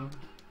level done.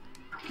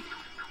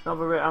 Not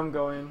the rate I'm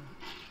going.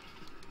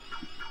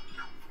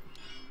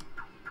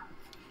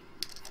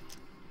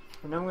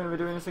 And I'm gonna be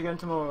doing this again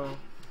tomorrow.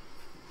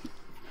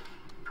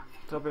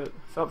 Stop it.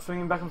 Stop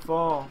swinging back and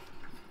forth.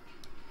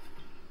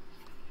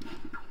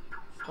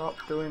 Stop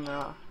doing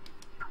that.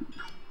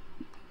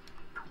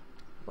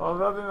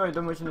 Well, I've been really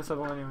done much in this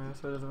level anyway,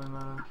 so it doesn't really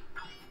matter.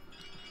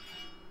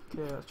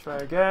 Okay, let's try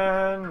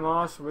again.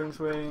 More swing.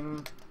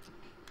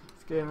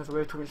 This game has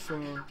way too much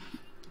swinging.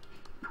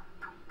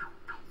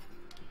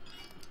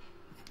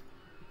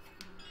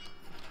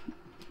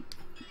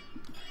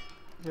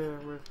 Yeah,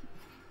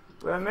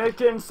 we're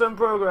making some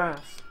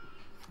progress.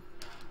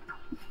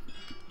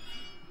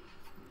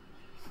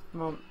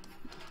 Come on.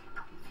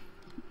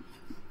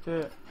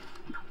 Okay.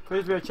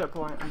 Please be a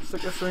checkpoint. I'm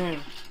sick of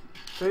swinging.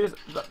 Please,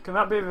 can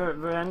that be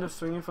the end of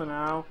swinging for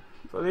now?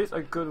 For at least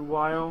a good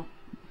while.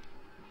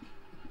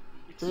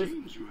 It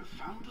seems you have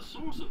found the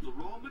source of the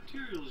raw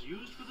materials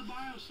used for the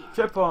biocide.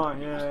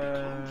 Checkpoint,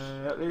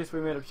 yeah. At least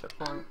we made a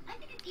checkpoint. I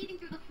think it's eating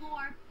through the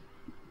floor.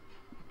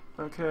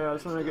 Okay, I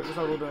just want to get this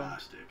level done.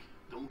 Plastic.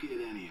 Don't get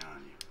any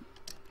on you.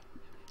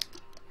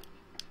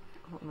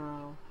 Oh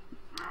no.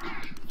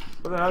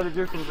 Where the hell did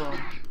you come from?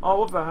 Oh,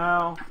 what the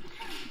hell?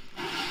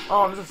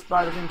 Oh, there's a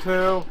spider thing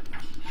too.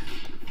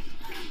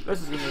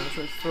 This is gonna be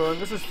so much fun.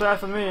 This is fair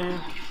for me.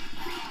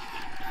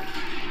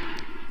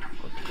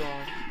 Oh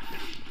god.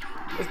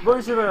 There's a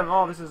bunch of them.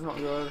 Oh, this is not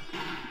good.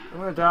 I'm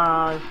gonna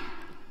die.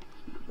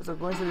 There's a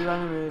bunch of these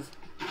enemies.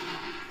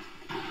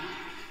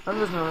 And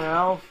there's no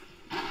health.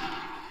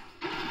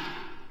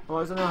 Oh,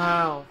 there's no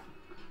health.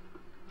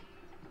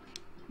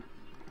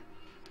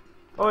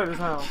 Oh wait, there's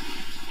health.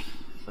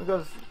 I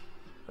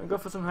go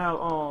for some health.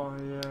 Oh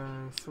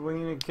yeah,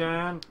 swinging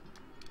again.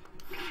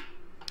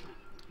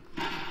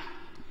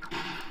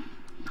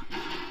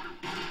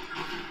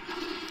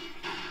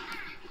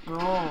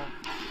 Oh,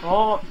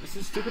 oh, this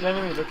is stupid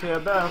enemies. Okay, I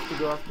better have to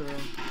go after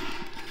them.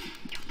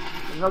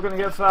 I'm not gonna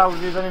get far with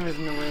these enemies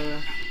in the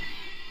way.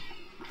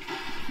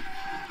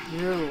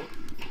 You.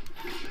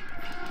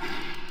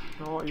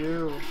 Not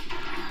you.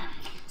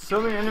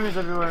 So many enemies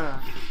everywhere.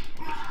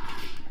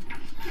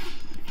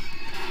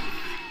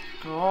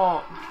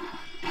 Oh.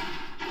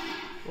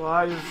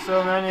 Why there's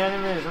so many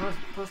enemies? I'm not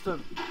supposed to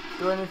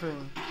do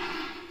anything.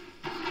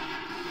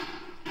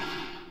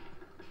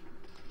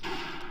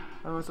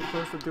 I'm not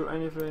supposed to do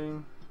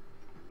anything.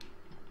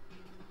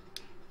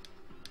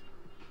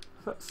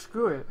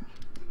 Screw it.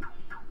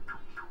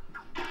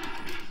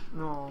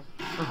 No.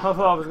 I thought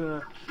I was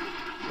gonna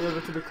be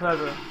able to be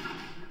clever.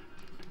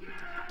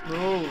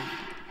 No.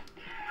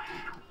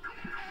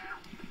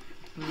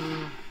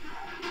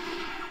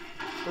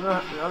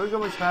 I haven't got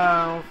much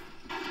health.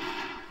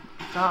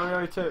 Can't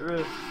really take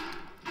risks.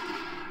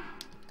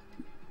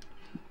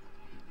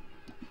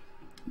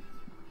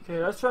 Okay,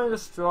 let's try and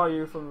destroy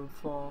you from the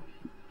floor.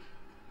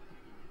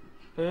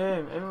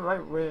 Aim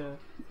right where?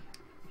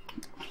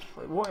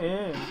 Like, what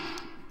aim?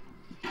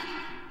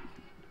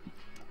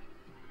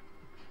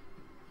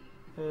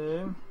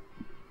 Aim.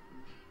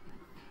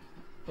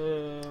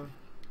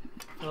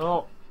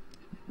 Oh.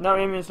 Now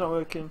aiming's not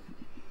working.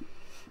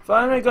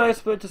 Finally got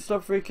Split to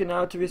stop freaking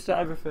out to reset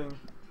everything.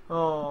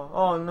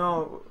 Oh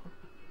no.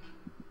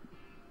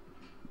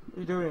 What are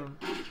you doing?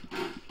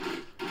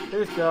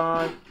 This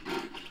guy.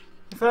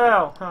 He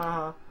fell!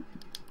 Haha.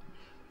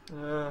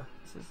 Yeah,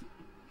 this is...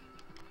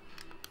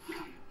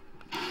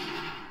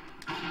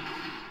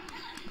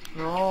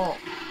 No.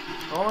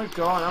 Oh my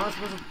god, how am I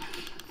supposed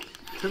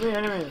to... Too many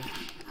enemies.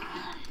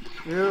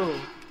 You.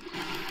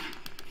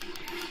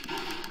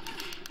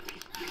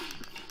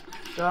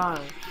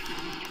 Die.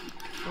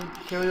 I'll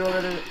kill you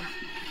already.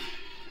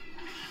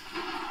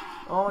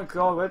 Oh my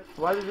god,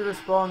 why did you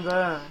respawn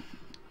there?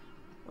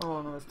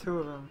 Oh no, there's 2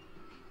 of them.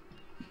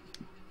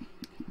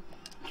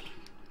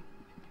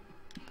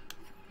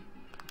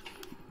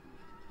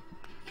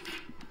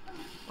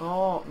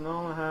 Oh,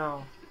 no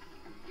hell.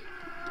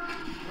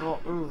 Oh,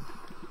 oof.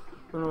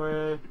 Run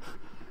away.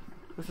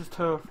 This is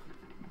tough.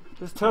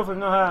 It's tough with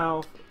no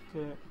health.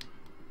 Okay.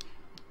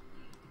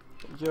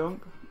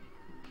 Jump.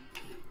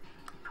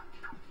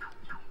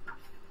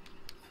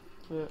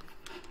 Okay.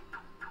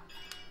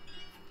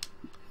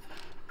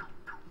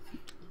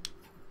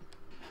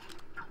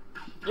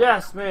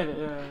 Yes, made it,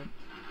 yeah.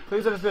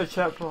 Please let this be a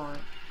checkpoint.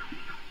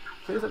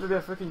 Please let there be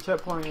a freaking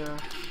checkpoint, yeah.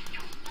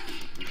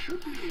 You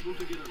should be able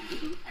to get a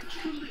little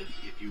extra lift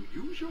if you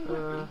use your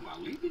weapon while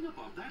leaping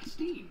above that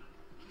steam.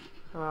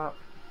 Crap.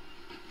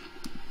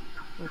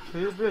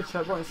 Please be a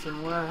checkpoint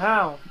somewhere.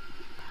 Hell.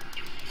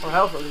 Or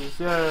health at least,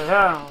 yeah,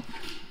 hell.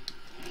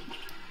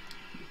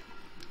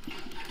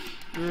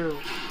 You.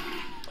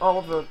 Oh,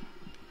 what the...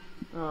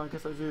 Oh, I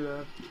guess that's you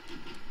there.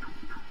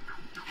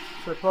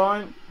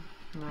 Checkpoint?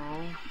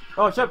 No.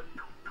 Oh,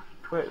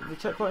 Wait, the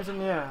checkpoint's in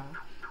the air.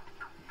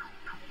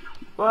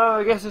 Well,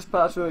 I guess this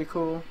part's really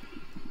cool.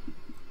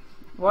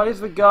 Why is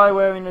the guy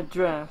wearing a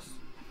dress?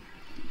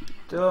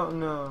 Don't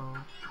know.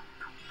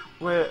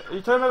 Wait, are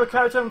you talking about the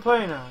character I'm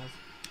playing as?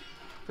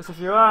 Because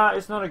if you are,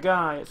 it's not a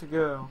guy, it's a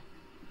girl.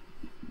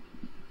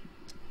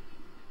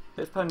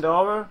 It's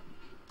Pandora,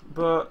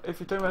 but if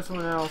you're talking about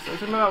someone else, are you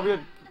talking about a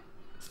weird,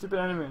 stupid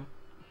enemy?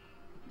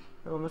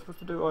 Oh, what am I supposed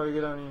to do? Oh, you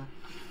get down here.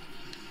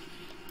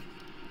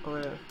 Oh,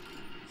 yeah.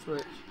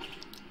 Switch.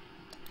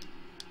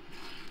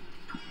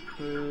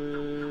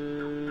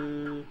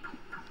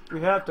 We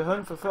have to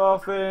hunt for 4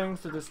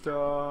 things to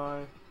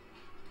destroy.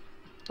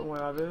 But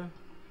where are they?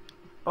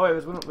 Oh, wait,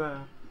 there's one up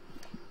there.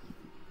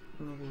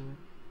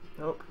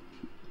 Nope.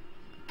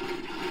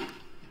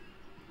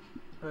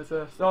 Where's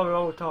this? Oh, they're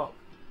all the top.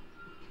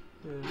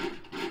 Yeah.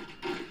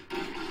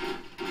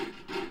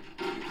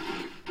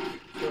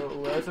 So,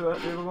 where's the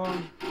other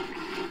one?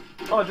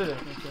 Oh, I did it.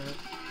 Okay.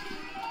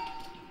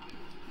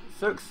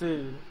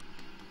 Succeed.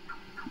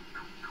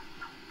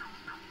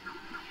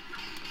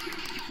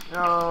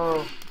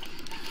 No.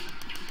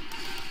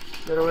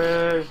 Get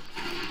away.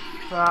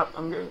 Crap,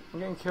 I'm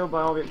getting killed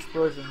by all the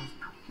explosions.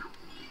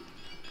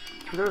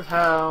 Get rid of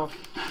health.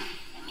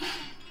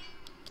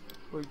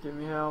 Will you give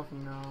me health?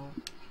 No.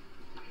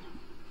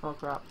 Oh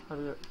crap, how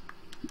do it?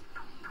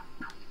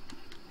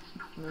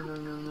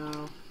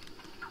 No.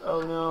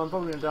 Oh no, I'm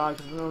probably gonna die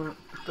because I don't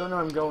know where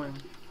I'm going.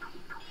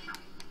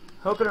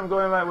 Hoping I'm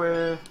going the right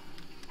way.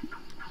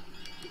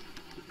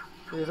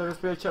 Please let us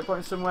be a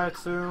checkpoint somewhere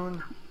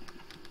soon.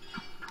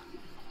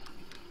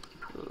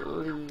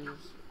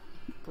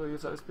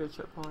 Please let us be a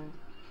checkpoint.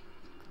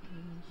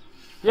 Please.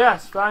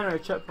 Yes, finally a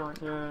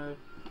checkpoint, yay.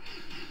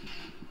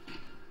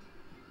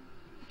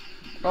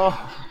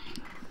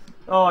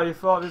 Oh, you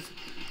thought this.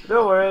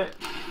 Don't worry.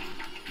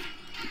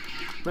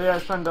 But yeah,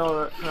 it's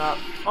Pandora, crap.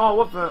 Oh,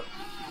 what the?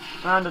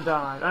 And I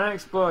died. And it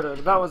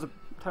exploded. That was a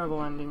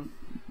terrible ending.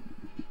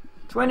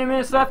 20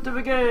 minutes left of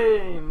the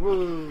game!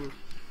 Woo!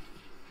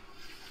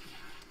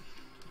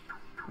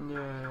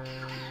 Yay.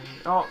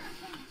 Oh,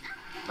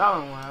 that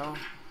went well.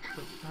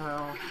 What the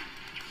hell?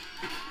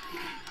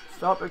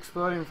 Stop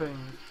exploding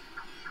things.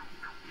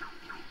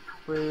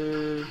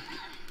 It's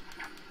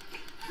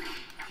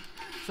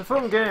a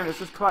fun game, it's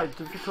just quite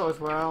difficult as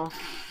well.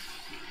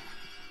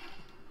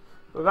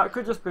 But that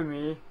could just be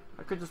me.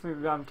 That could just be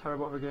me, I'm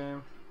terrible at the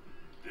game.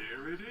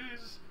 There it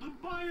is, the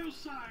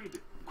biocide.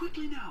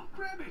 Quickly now,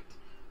 grab it.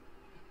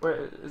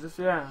 Wait, is this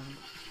the end?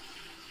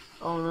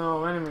 Oh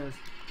no, enemies.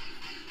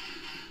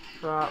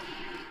 Crap.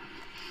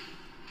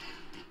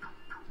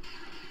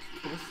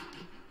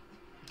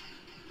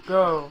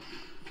 Go.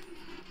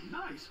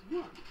 Nice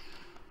work.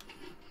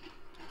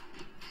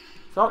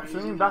 Stop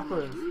swinging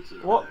backwards.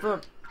 What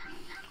the?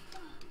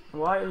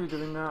 Why are you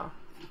doing that?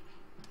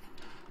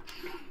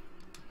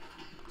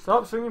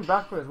 Stop swinging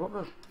backwards. What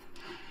the?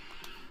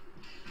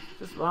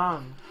 Just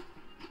land.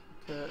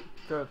 Okay,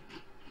 good.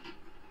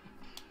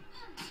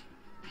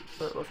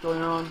 So, what's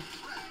going on?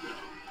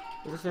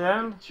 Is this the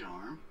end?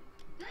 Charm.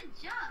 Good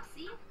job,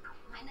 see?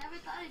 I never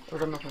thought it'd Or is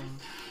there nothing?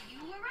 You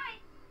were right.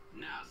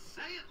 Now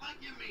say it like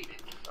you mean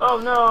it. Oh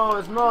no,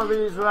 there's more of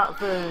these rat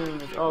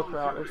things. Oh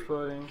crap,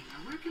 exploding.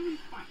 Where can we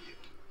find it?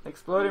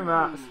 Exploding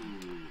rats.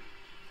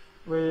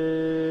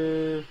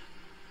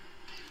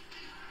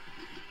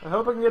 I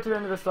hope I can get to the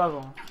end of this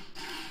level.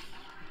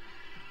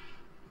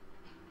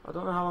 I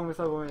don't know how long this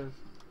level is.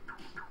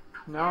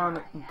 Now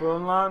on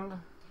Boneland.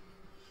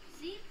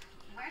 See?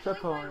 Where can we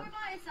Checkpoint. find more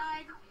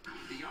biocide?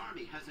 The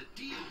army has a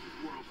deal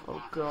with World of Oh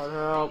Waffles. god,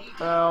 help,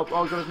 help.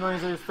 Oh god, there's none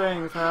of these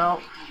things,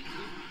 help.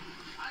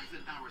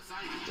 Eisenhower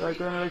signed They're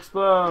gonna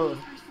explode.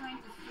 These are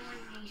signs of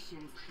foreign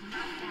nations,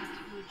 not fast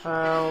food.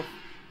 Help.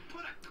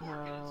 Put a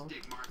cork in its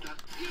stick, Martha.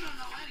 You don't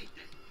know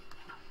anything.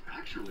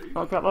 Actually,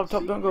 Oh crap,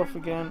 laptop, don't go off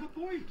you again. have a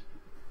point.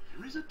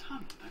 There is a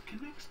tunnel that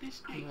connects this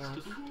space Yes.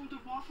 to the World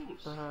of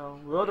Waffles. The hell?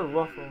 World of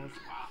Waffles.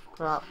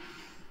 Crap. Is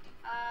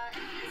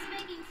this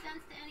making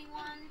sense to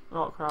anyone?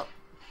 Oh crap.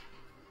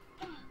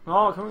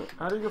 Oh, can we?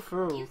 How do you go You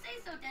through? say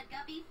so, Dead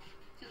Guppy.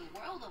 To the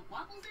world of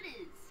waffles it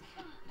is.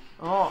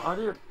 Oh, how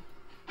do you?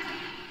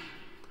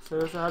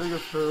 Seriously, how do you go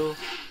through?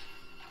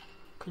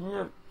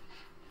 Can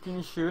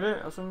you shoot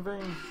it or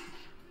something?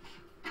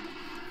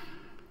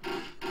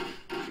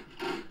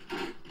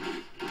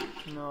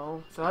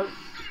 No. So how...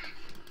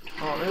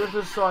 Oh, maybe if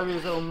just saw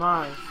these little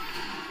mice.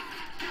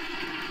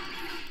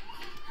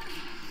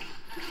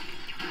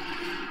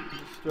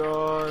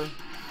 Destroy.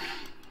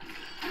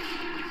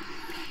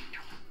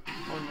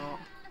 Oh no.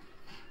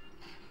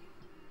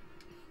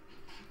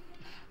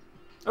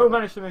 Oh,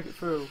 managed to make it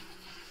through.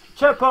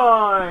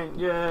 Checkpoint!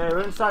 Yeah,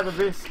 we're inside the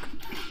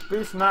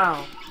beast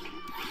now.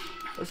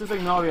 Let's just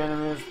ignore the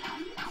enemies.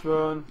 Just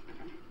run.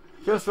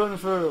 Just run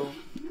through.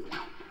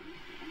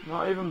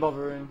 Not even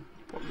bothering.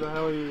 What the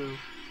hell are you?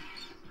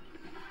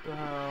 What the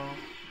hell?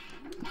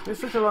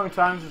 It's such a long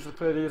time since I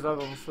played these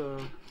levels, so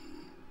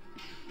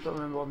don't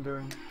remember what I'm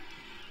doing.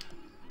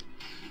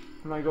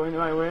 Am I going the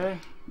right way?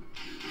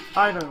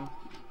 Item.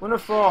 1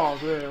 of 4.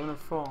 Great, 1 of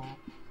 4.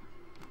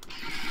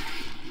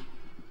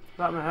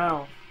 That my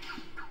health.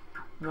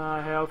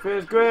 My health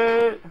is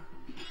great.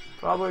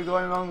 Probably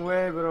going the wrong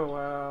way, but oh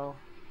well.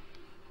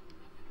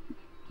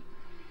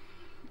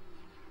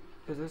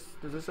 Does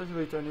this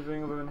actually do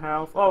anything other than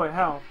health? Oh wait,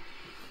 health.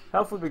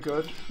 Health would be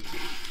good.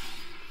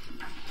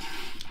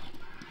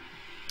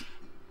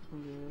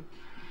 Okay.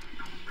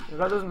 Yeah,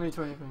 that doesn't lead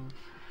to anything.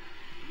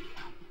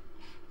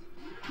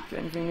 Get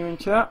anything new in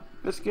chat?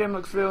 This game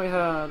looks really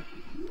hard.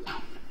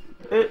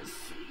 It's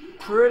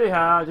pretty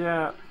hard,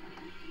 yeah.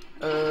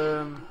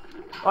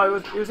 Oh,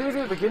 it was easy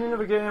at the beginning of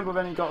the game, but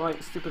then it got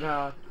like stupid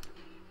hard.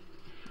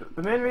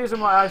 The main reason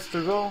why I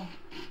struggle,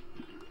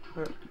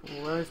 where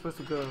am I supposed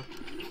to go,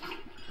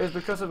 is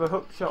because of a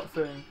hook shot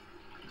thing.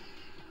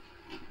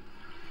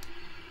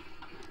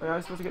 Wait, am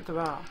I supposed to get to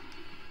that?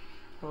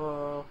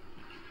 Oh.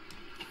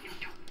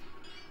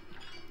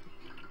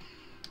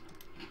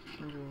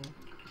 Okay.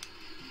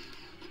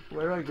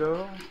 Where do I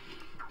go?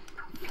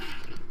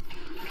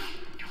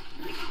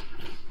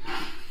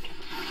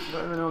 I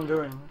don't even know what I'm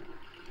doing.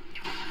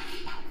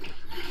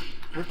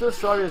 If the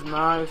story is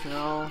nice, you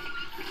know.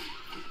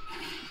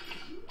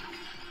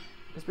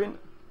 It's been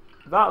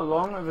that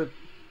long of a...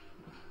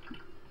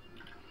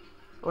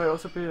 Wait,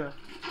 what's up here?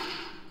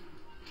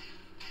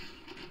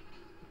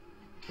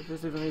 If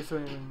this even leads to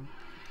anything.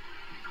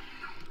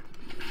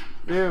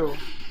 Ew.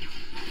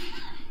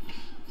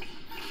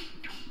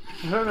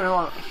 I don't know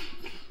what...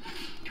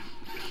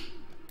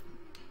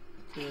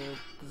 Okay,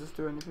 does this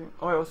do anything?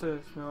 Oh wait, what's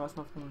this? No, that's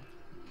nothing.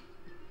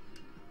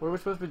 What are we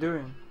supposed to be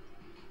doing?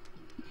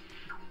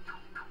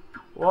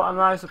 What am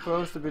I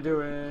supposed to be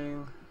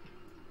doing?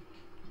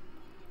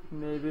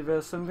 Maybe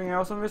there's something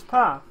else on this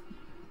path.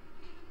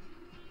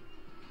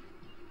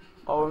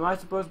 Or am I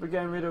supposed to be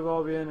getting rid of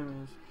all the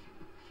enemies?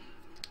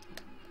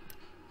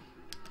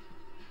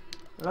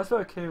 That's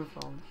where I came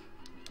from.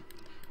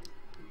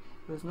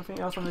 There's nothing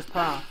else on this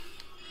path.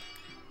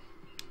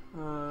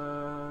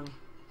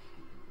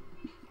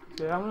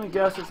 Okay, I'm gonna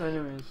guess it's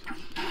enemies.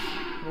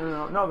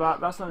 No, not that.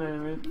 That's not an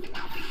enemy.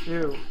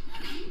 You.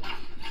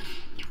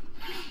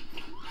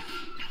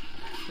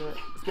 Okay,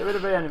 let's get rid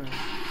of the enemy.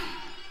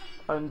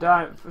 And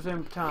die at the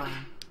same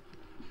time.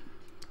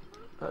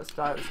 Let's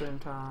die at the same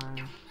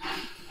time.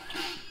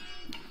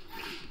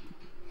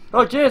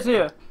 Oh, Jay's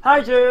here!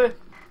 Hi, Jay!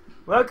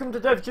 Welcome to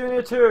Dev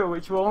Junior 2,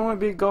 which will only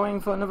be going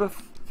for another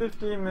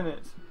 15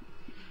 minutes.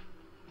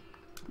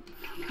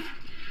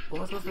 What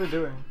am I supposed to be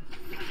doing?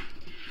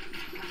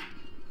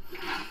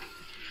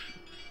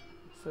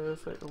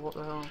 Seriously, what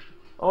the hell?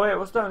 Oh wait,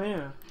 what's down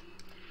here?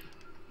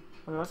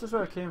 Oh no, that's just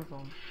where I came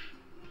from.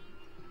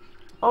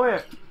 Oh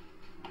wait!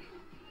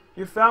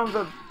 You found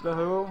the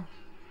hole?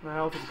 My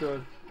health is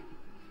good.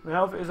 My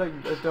health is like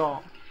a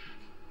dot.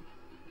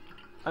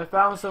 I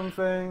found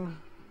something.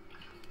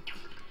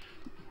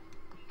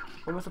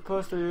 What am I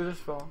supposed to use this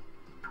for?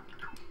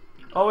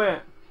 Oh wait,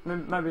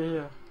 maybe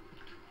here.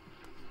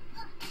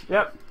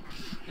 Yep.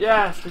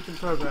 Yes, we can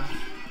progress.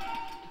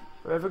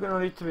 We're ever gonna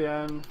lead to the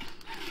end.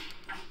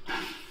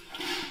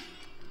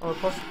 Oh,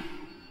 plus.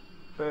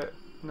 Wait,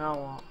 now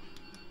what?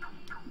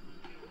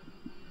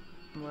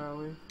 Where are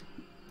we?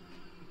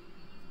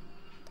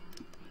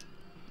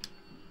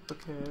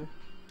 Okay.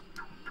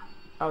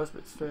 That was a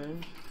bit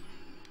strange.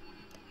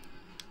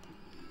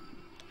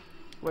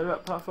 Where did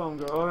that platform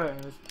go? Oh, there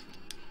it is.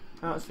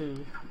 Can't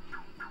see.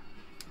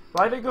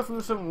 Why did it go from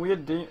some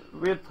weird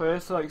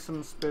place to like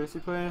some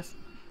spacey place?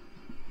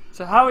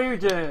 So how are you,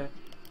 Jay?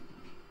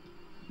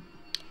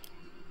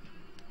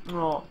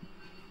 Oh.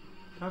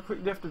 How quick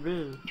do you have to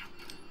be?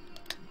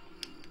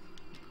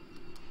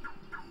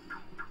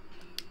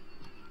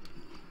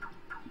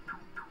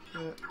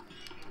 Yeah.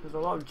 There's a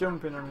lot of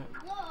jumping on it.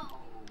 Whoa!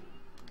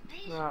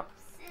 They Yeah.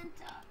 sent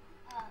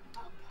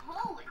a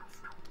poet.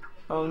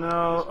 Oh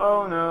no,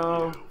 oh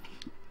no.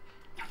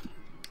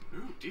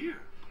 Oh dear.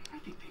 I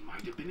think they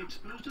might have been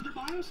exposed to the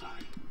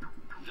biocide.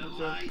 The I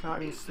light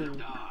can't even is the see.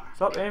 dark.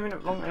 Stop aiming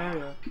at the wrong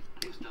area.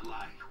 Is the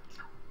light.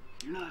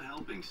 You're not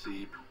helping,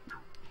 Seep.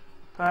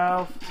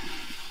 Health.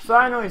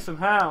 Finally some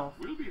health.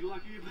 We'll be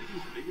lucky if they can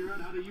figure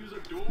out how to use a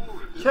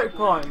door. at this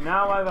Checkpoint. point.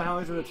 Now why the hell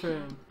is the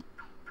train?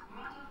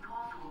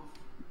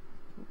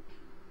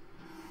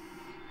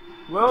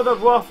 World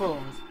of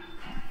Waffles.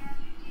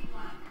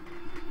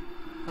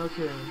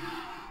 Okay.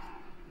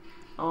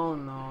 Oh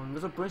no,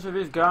 there's a bunch of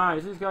these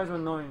guys. These guys are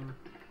annoying.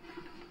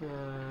 Yeah.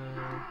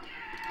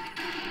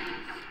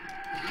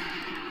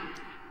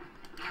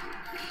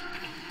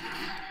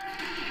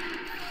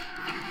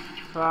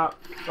 Crap.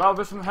 Well,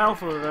 there's some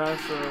health over there,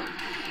 so...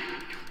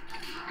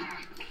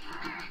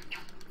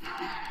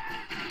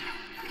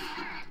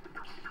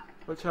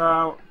 Watch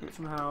out, get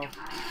some health.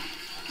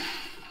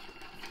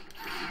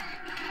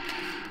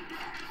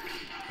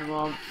 Come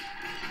on.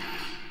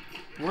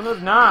 1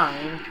 of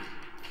 9?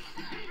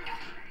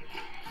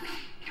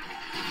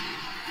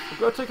 I've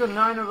got to take on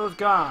 9 of those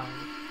guys.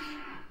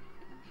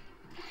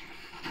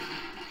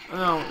 Oh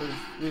no, there's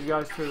these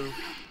guys too.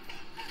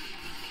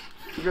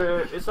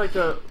 It's like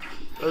a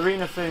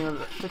arena thing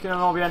of taking on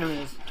all the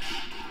enemies.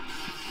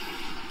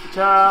 Watch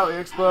out,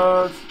 it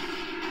explodes.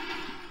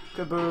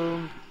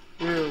 Kaboom.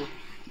 You.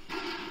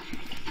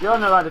 You're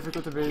not that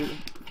difficult to beat.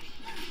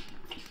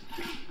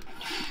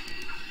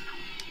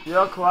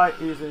 You're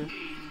quite easy.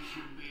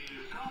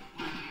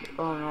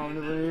 Oh no,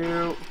 another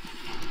you.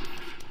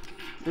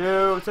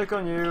 You, take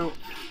on you.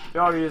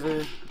 You're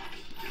easy.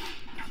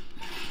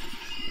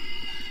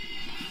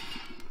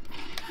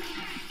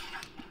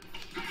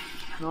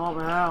 Not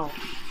my health.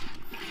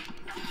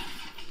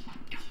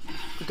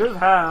 I do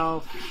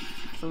have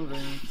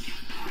something.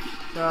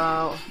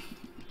 Ciao.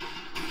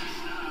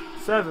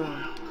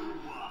 7.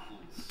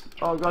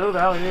 Oh god, who the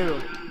hell are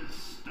you?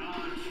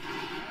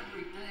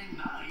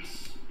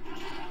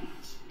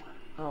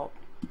 Oh,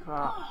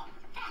 crap.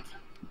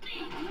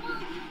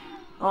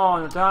 Oh,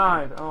 and I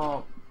died.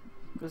 Oh,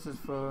 this is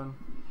fun.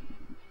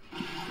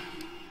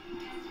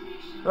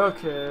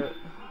 Okay.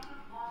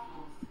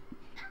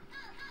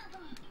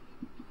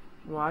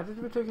 Why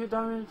did we take hit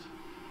damage?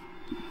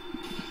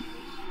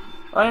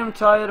 I am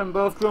tired and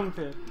both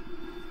grumpy.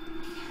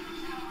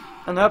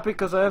 And happy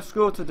because I have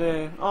school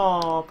today.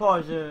 Oh,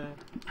 poor Jay.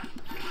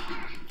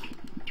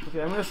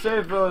 Okay, I'm gonna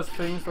save those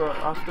things for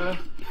after.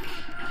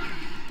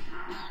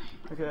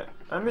 Okay,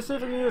 let me see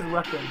if I can use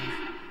weapons.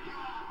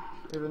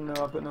 Even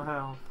though I've got no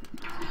health.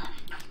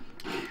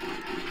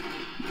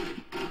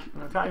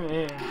 I can't even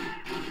hear.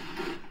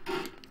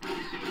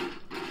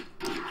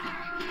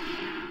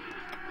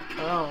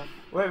 Oh,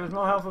 wait, there's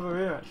no health over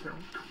here actually.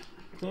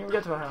 You can't even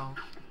get to a health.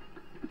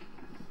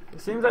 It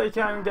seems like you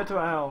can't even get to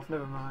a health,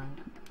 never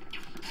mind.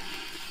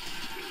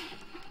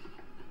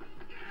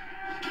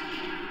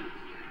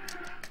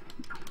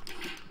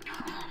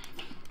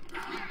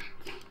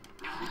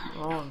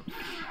 On.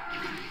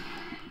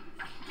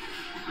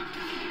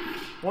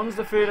 One's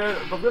defeated,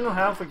 but we've got no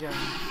health again.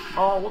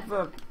 Oh, what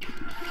the...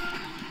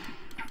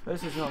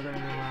 This is not going to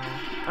go well.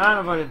 And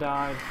I've already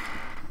died.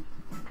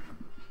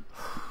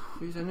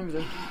 These enemies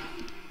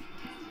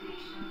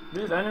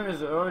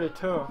are already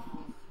tough.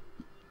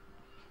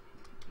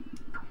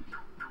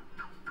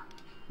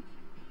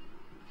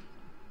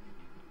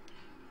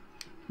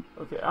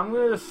 Okay, I'm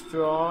going to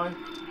destroy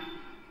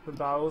the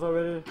barrels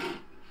already.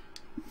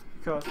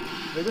 Because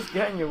they're just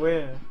getting your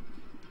way.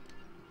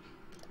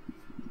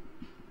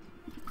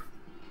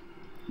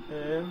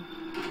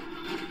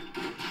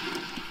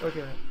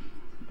 Okay.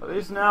 At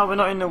least now we're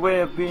not in the way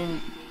of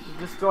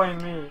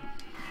destroying me.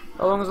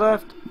 How long is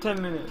left?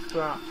 10 minutes.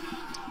 Crap.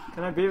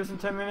 Can I beat this in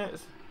 10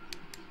 minutes?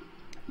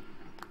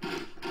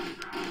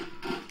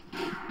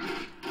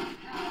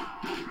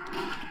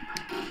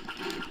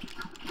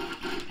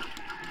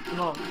 Come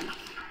on.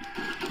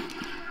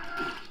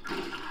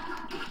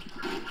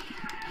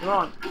 Come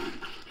on.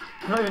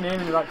 I'm not even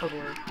aiming the right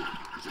properly.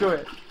 Screw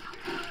it.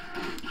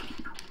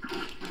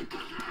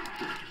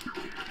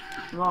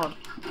 Come on.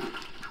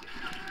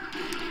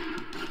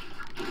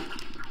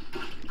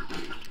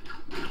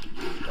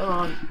 Come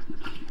on.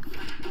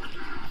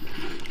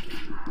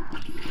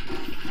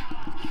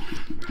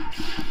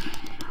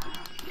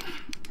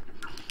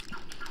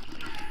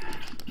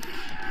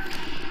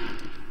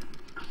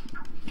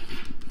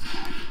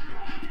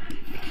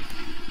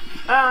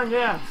 And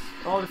yes,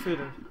 all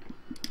defeated.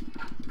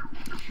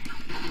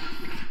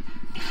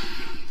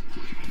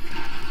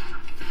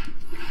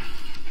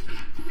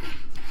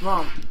 Come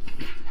on.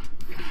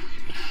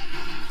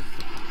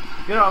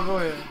 Get out of the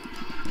way.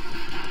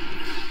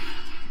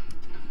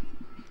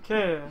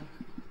 Okay.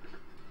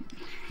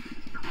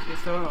 You're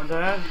still not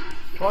dead?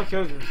 What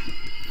killed you?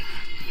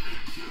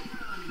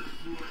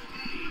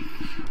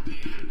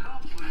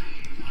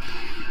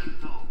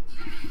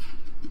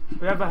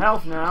 We have the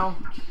health now.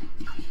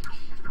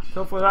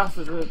 So for that,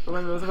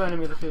 when those other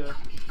enemies appear.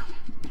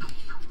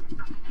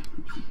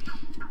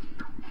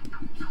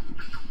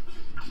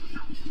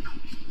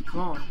 Come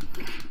on.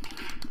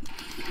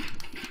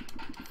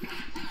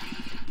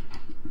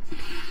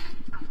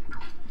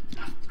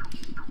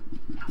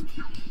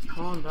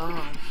 Calm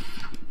down.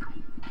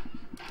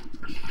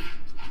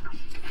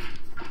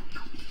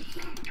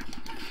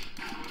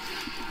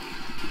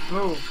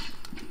 Move.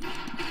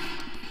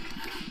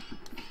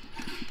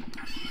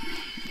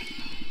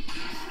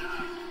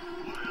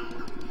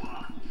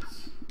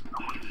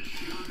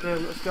 Okay,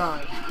 let's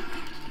go.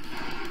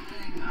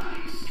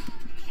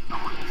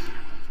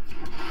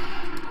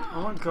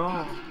 Oh my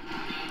god.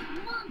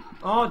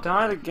 Oh, I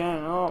died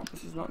again. Oh,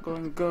 this is not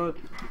going good.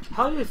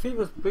 How do you defeat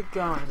those big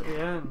guys at the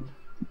end?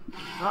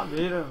 Can't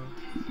beat them.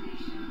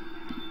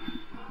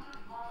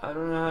 I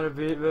don't know how to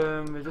beat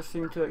them. They just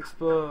seem to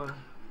explode.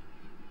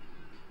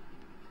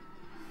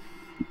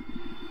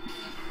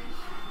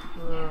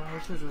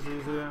 This was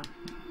easier.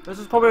 This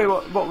is probably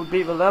what would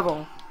beat the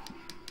level.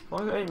 I've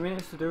only got 8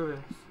 minutes to do this.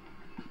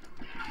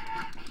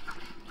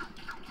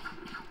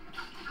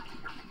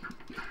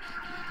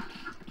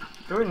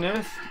 Doing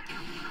this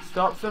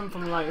stops them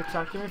from like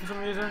attacking me for some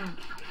reason.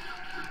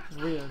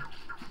 It's weird.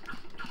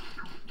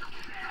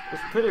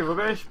 It's pretty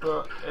rubbish,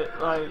 but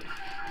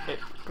it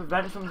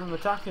prevents them from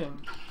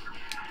attacking.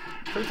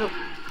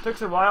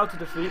 Takes a while to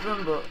defeat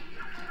them, but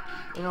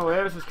in a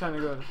way this is kind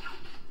of good.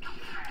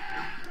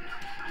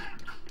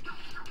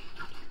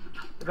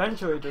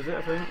 Eventually does it,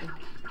 I think.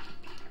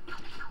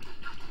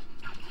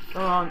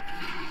 Come on.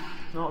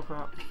 Not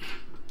crap.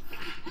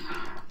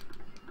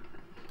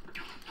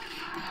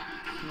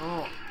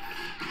 No.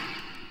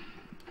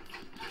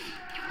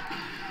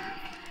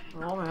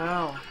 Oh the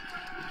hell.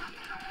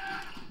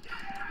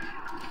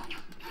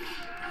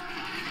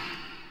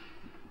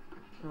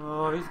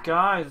 Oh, these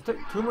guys, they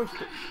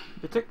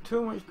take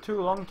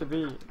too long to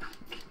beat.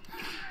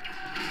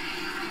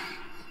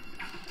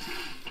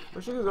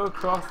 Wish you could go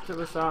across to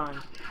the side.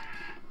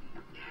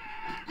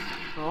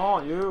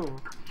 Oh, you.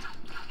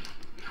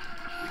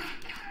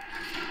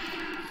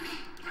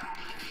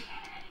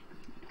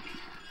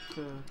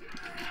 Okay.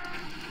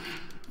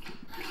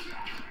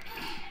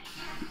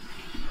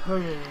 Oh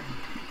yeah.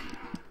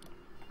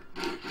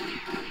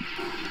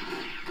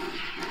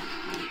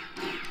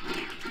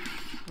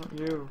 Not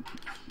you.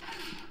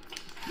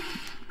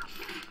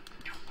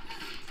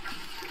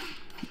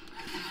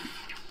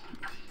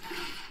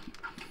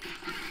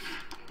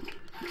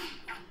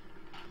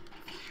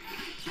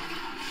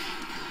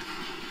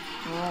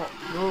 Oh,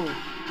 no.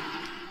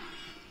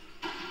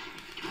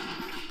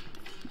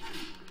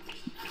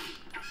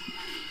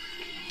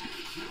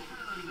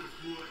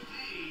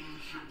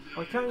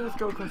 Why can't you just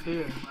go across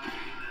here?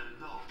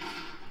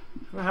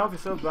 My health is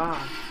so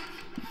bad.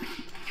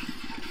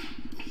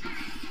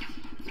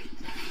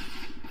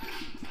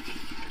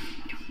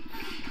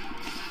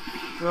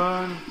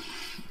 Run.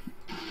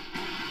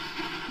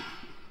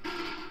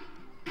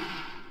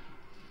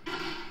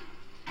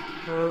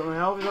 My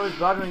health is always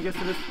bad when it gets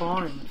to this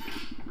point.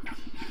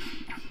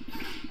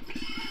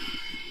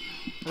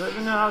 I don't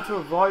even know how to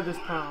avoid this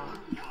part.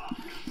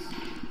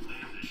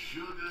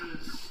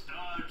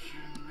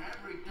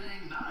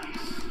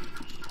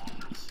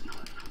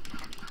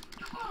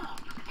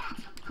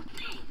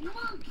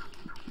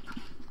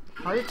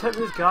 How do you take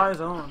these guys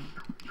on?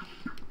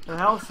 Their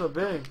health's so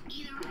big.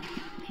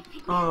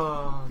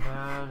 Oh,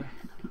 man.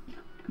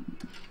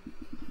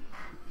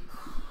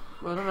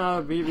 I don't know how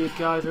to beat these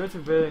guys, they're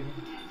too big.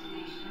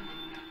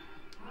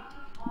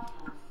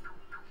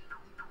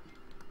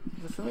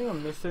 Is there something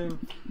I'm missing?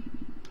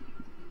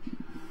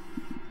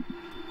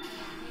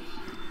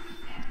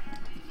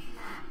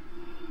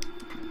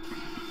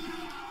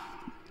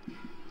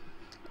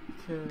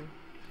 Okay.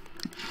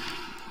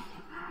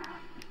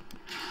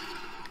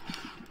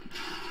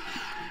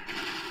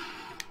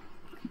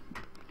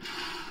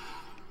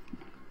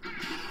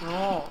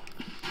 Oh.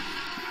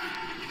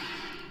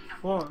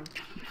 One.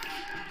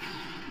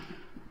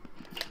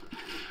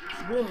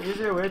 Should be an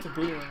easier way to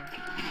beat them.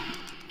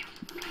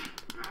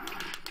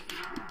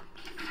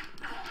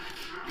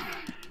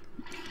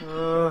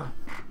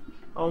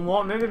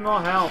 Oh, maybe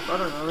more health. I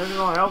don't know. Maybe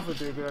more health would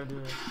be a good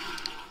idea.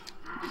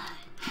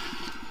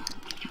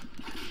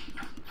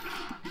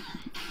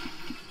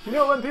 You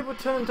know, when people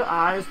turn into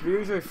ice, they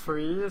usually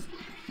freeze.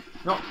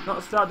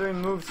 Not start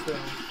doing moves still.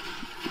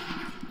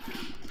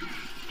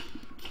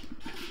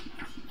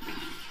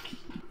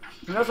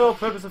 And that's the whole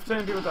purpose of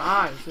turning people to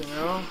ice, you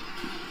know?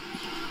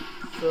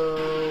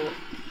 So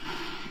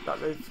that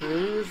they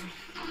freeze.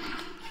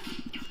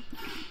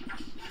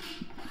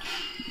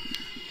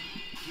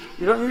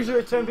 You don't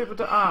usually turn people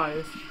to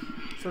ice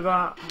so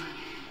that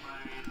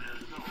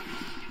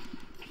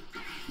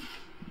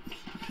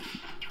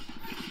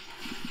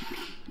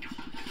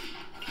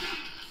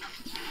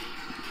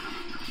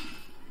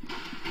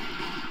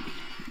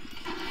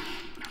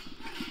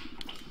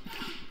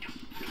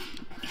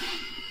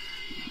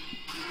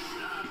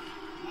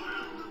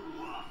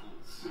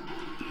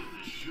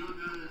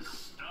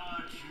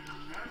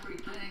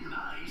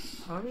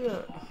how do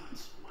you...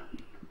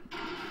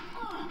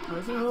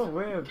 There's no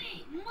way of...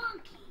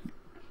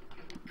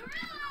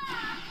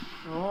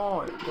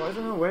 Oh, there's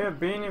no way of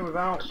beating it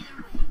without...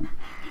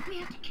 We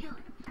have to kill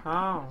him.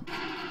 How?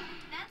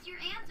 That's your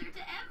answer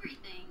to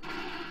everything.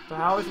 But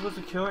how are we supposed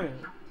to kill it?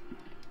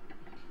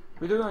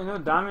 We do like no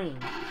damage.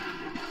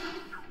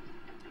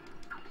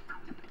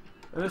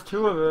 And there's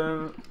two of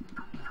them.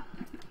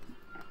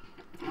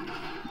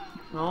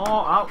 No,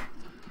 ow.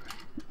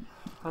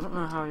 I don't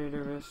know how you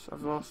do this.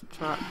 I've lost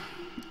track.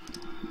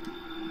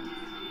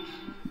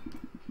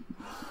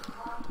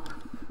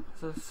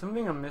 There's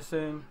something I'm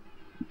missing.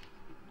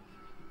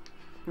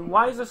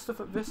 Why is there stuff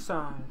at this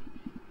side?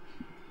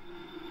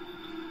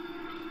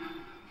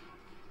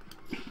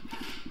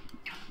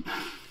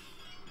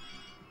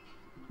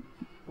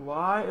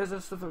 Why is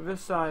there stuff at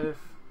this side if...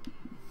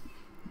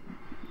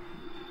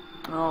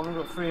 Oh, I've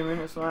only got 3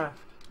 minutes left.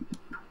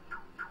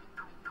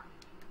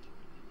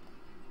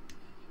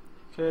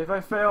 Okay, if I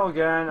fail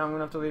again, I'm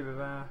gonna have to leave it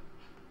there.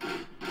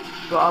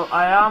 But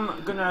I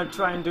am gonna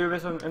try and do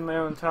this in my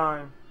own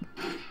time.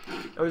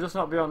 It will just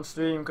not be on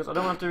stream, because I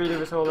don't have to redo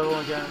this whole level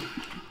again.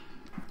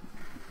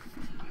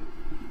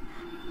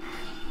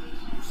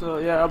 So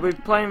yeah, I'll be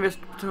playing this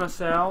to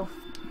myself.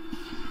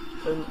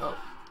 And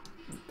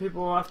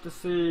people will have to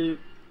see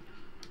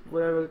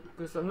whatever,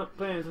 because I'm not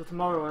playing it until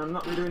tomorrow and I'm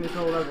not redoing this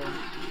whole level.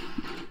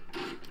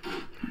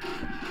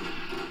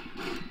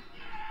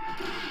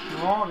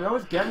 Oh, they're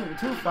always getting me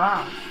too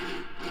fast.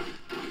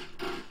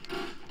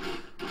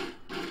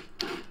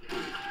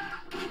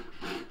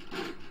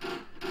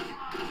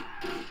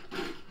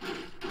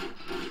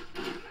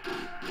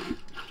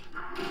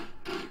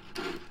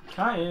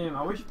 Can't aim.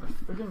 I wish my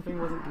freaking thing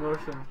wasn't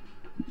motion.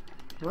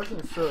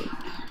 Motion sucks.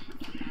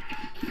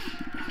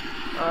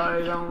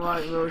 I don't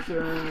like motion.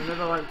 I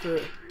never liked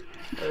it.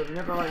 I've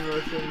never liked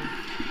motion.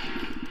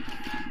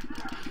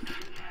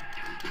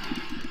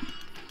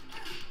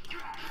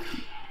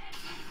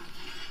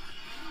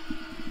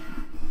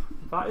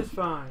 That is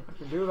fine. I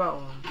can do that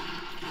one.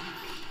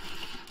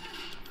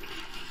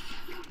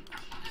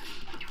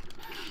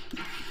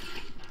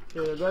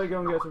 Okay, I better go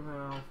and get some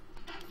health.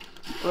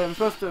 Wait, I'm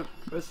supposed to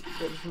get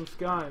some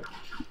Skype.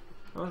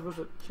 I was supposed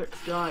to check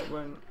Skype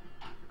when...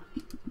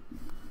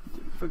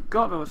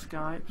 Forgot those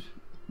Skypes.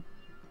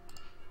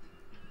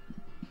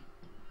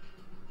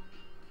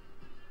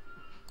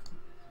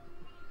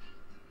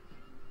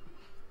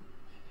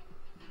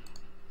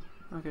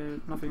 Okay,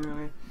 nothing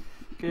really.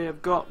 Okay,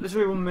 I've got... This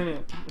will be 1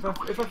 minute.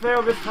 If I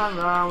fail this time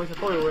round, which I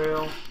probably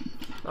will,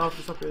 I'll have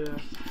to stop here.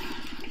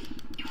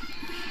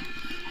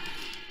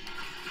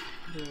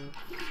 Okay.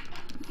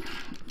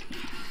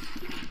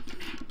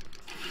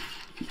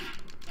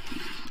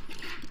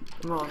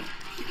 Come on.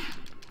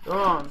 Go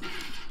on.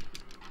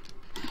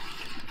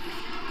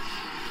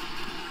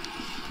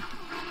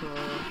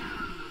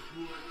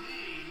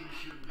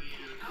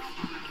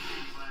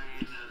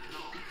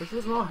 This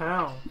is no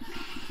hell.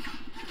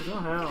 There's no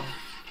hell.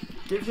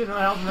 Gives you no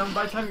health, and then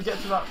by the time you get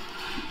to that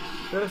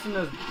person,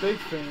 there's big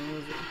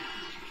things.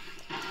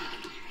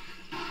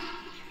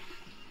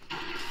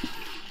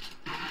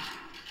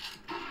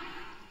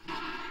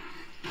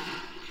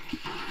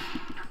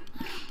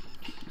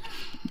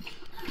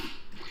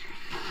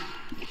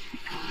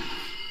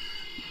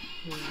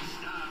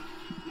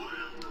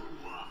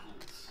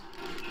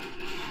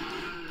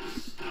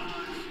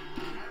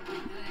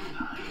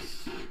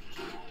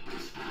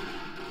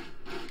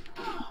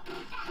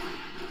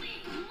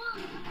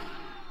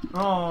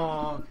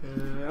 Oh,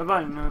 okay.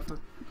 I don't know.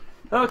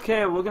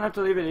 Okay, we're gonna have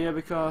to leave it here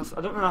because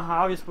I don't know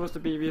how you're supposed to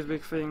beat these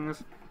big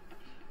things.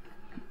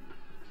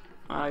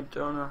 I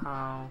don't know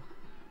how.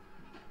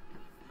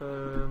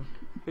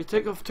 We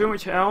take off too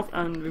much health,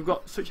 and we've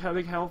got such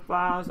big health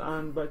bars,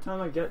 and by the time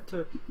I get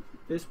to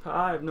this part,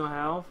 I have no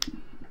health.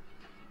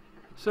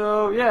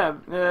 So yeah.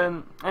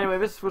 Anyway,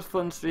 this was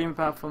fun stream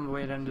apart from the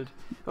way it ended.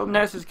 Up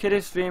next is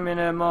Kitty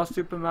streaming more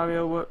Super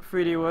Mario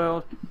 3D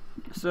World.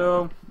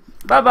 So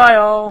bye bye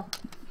all.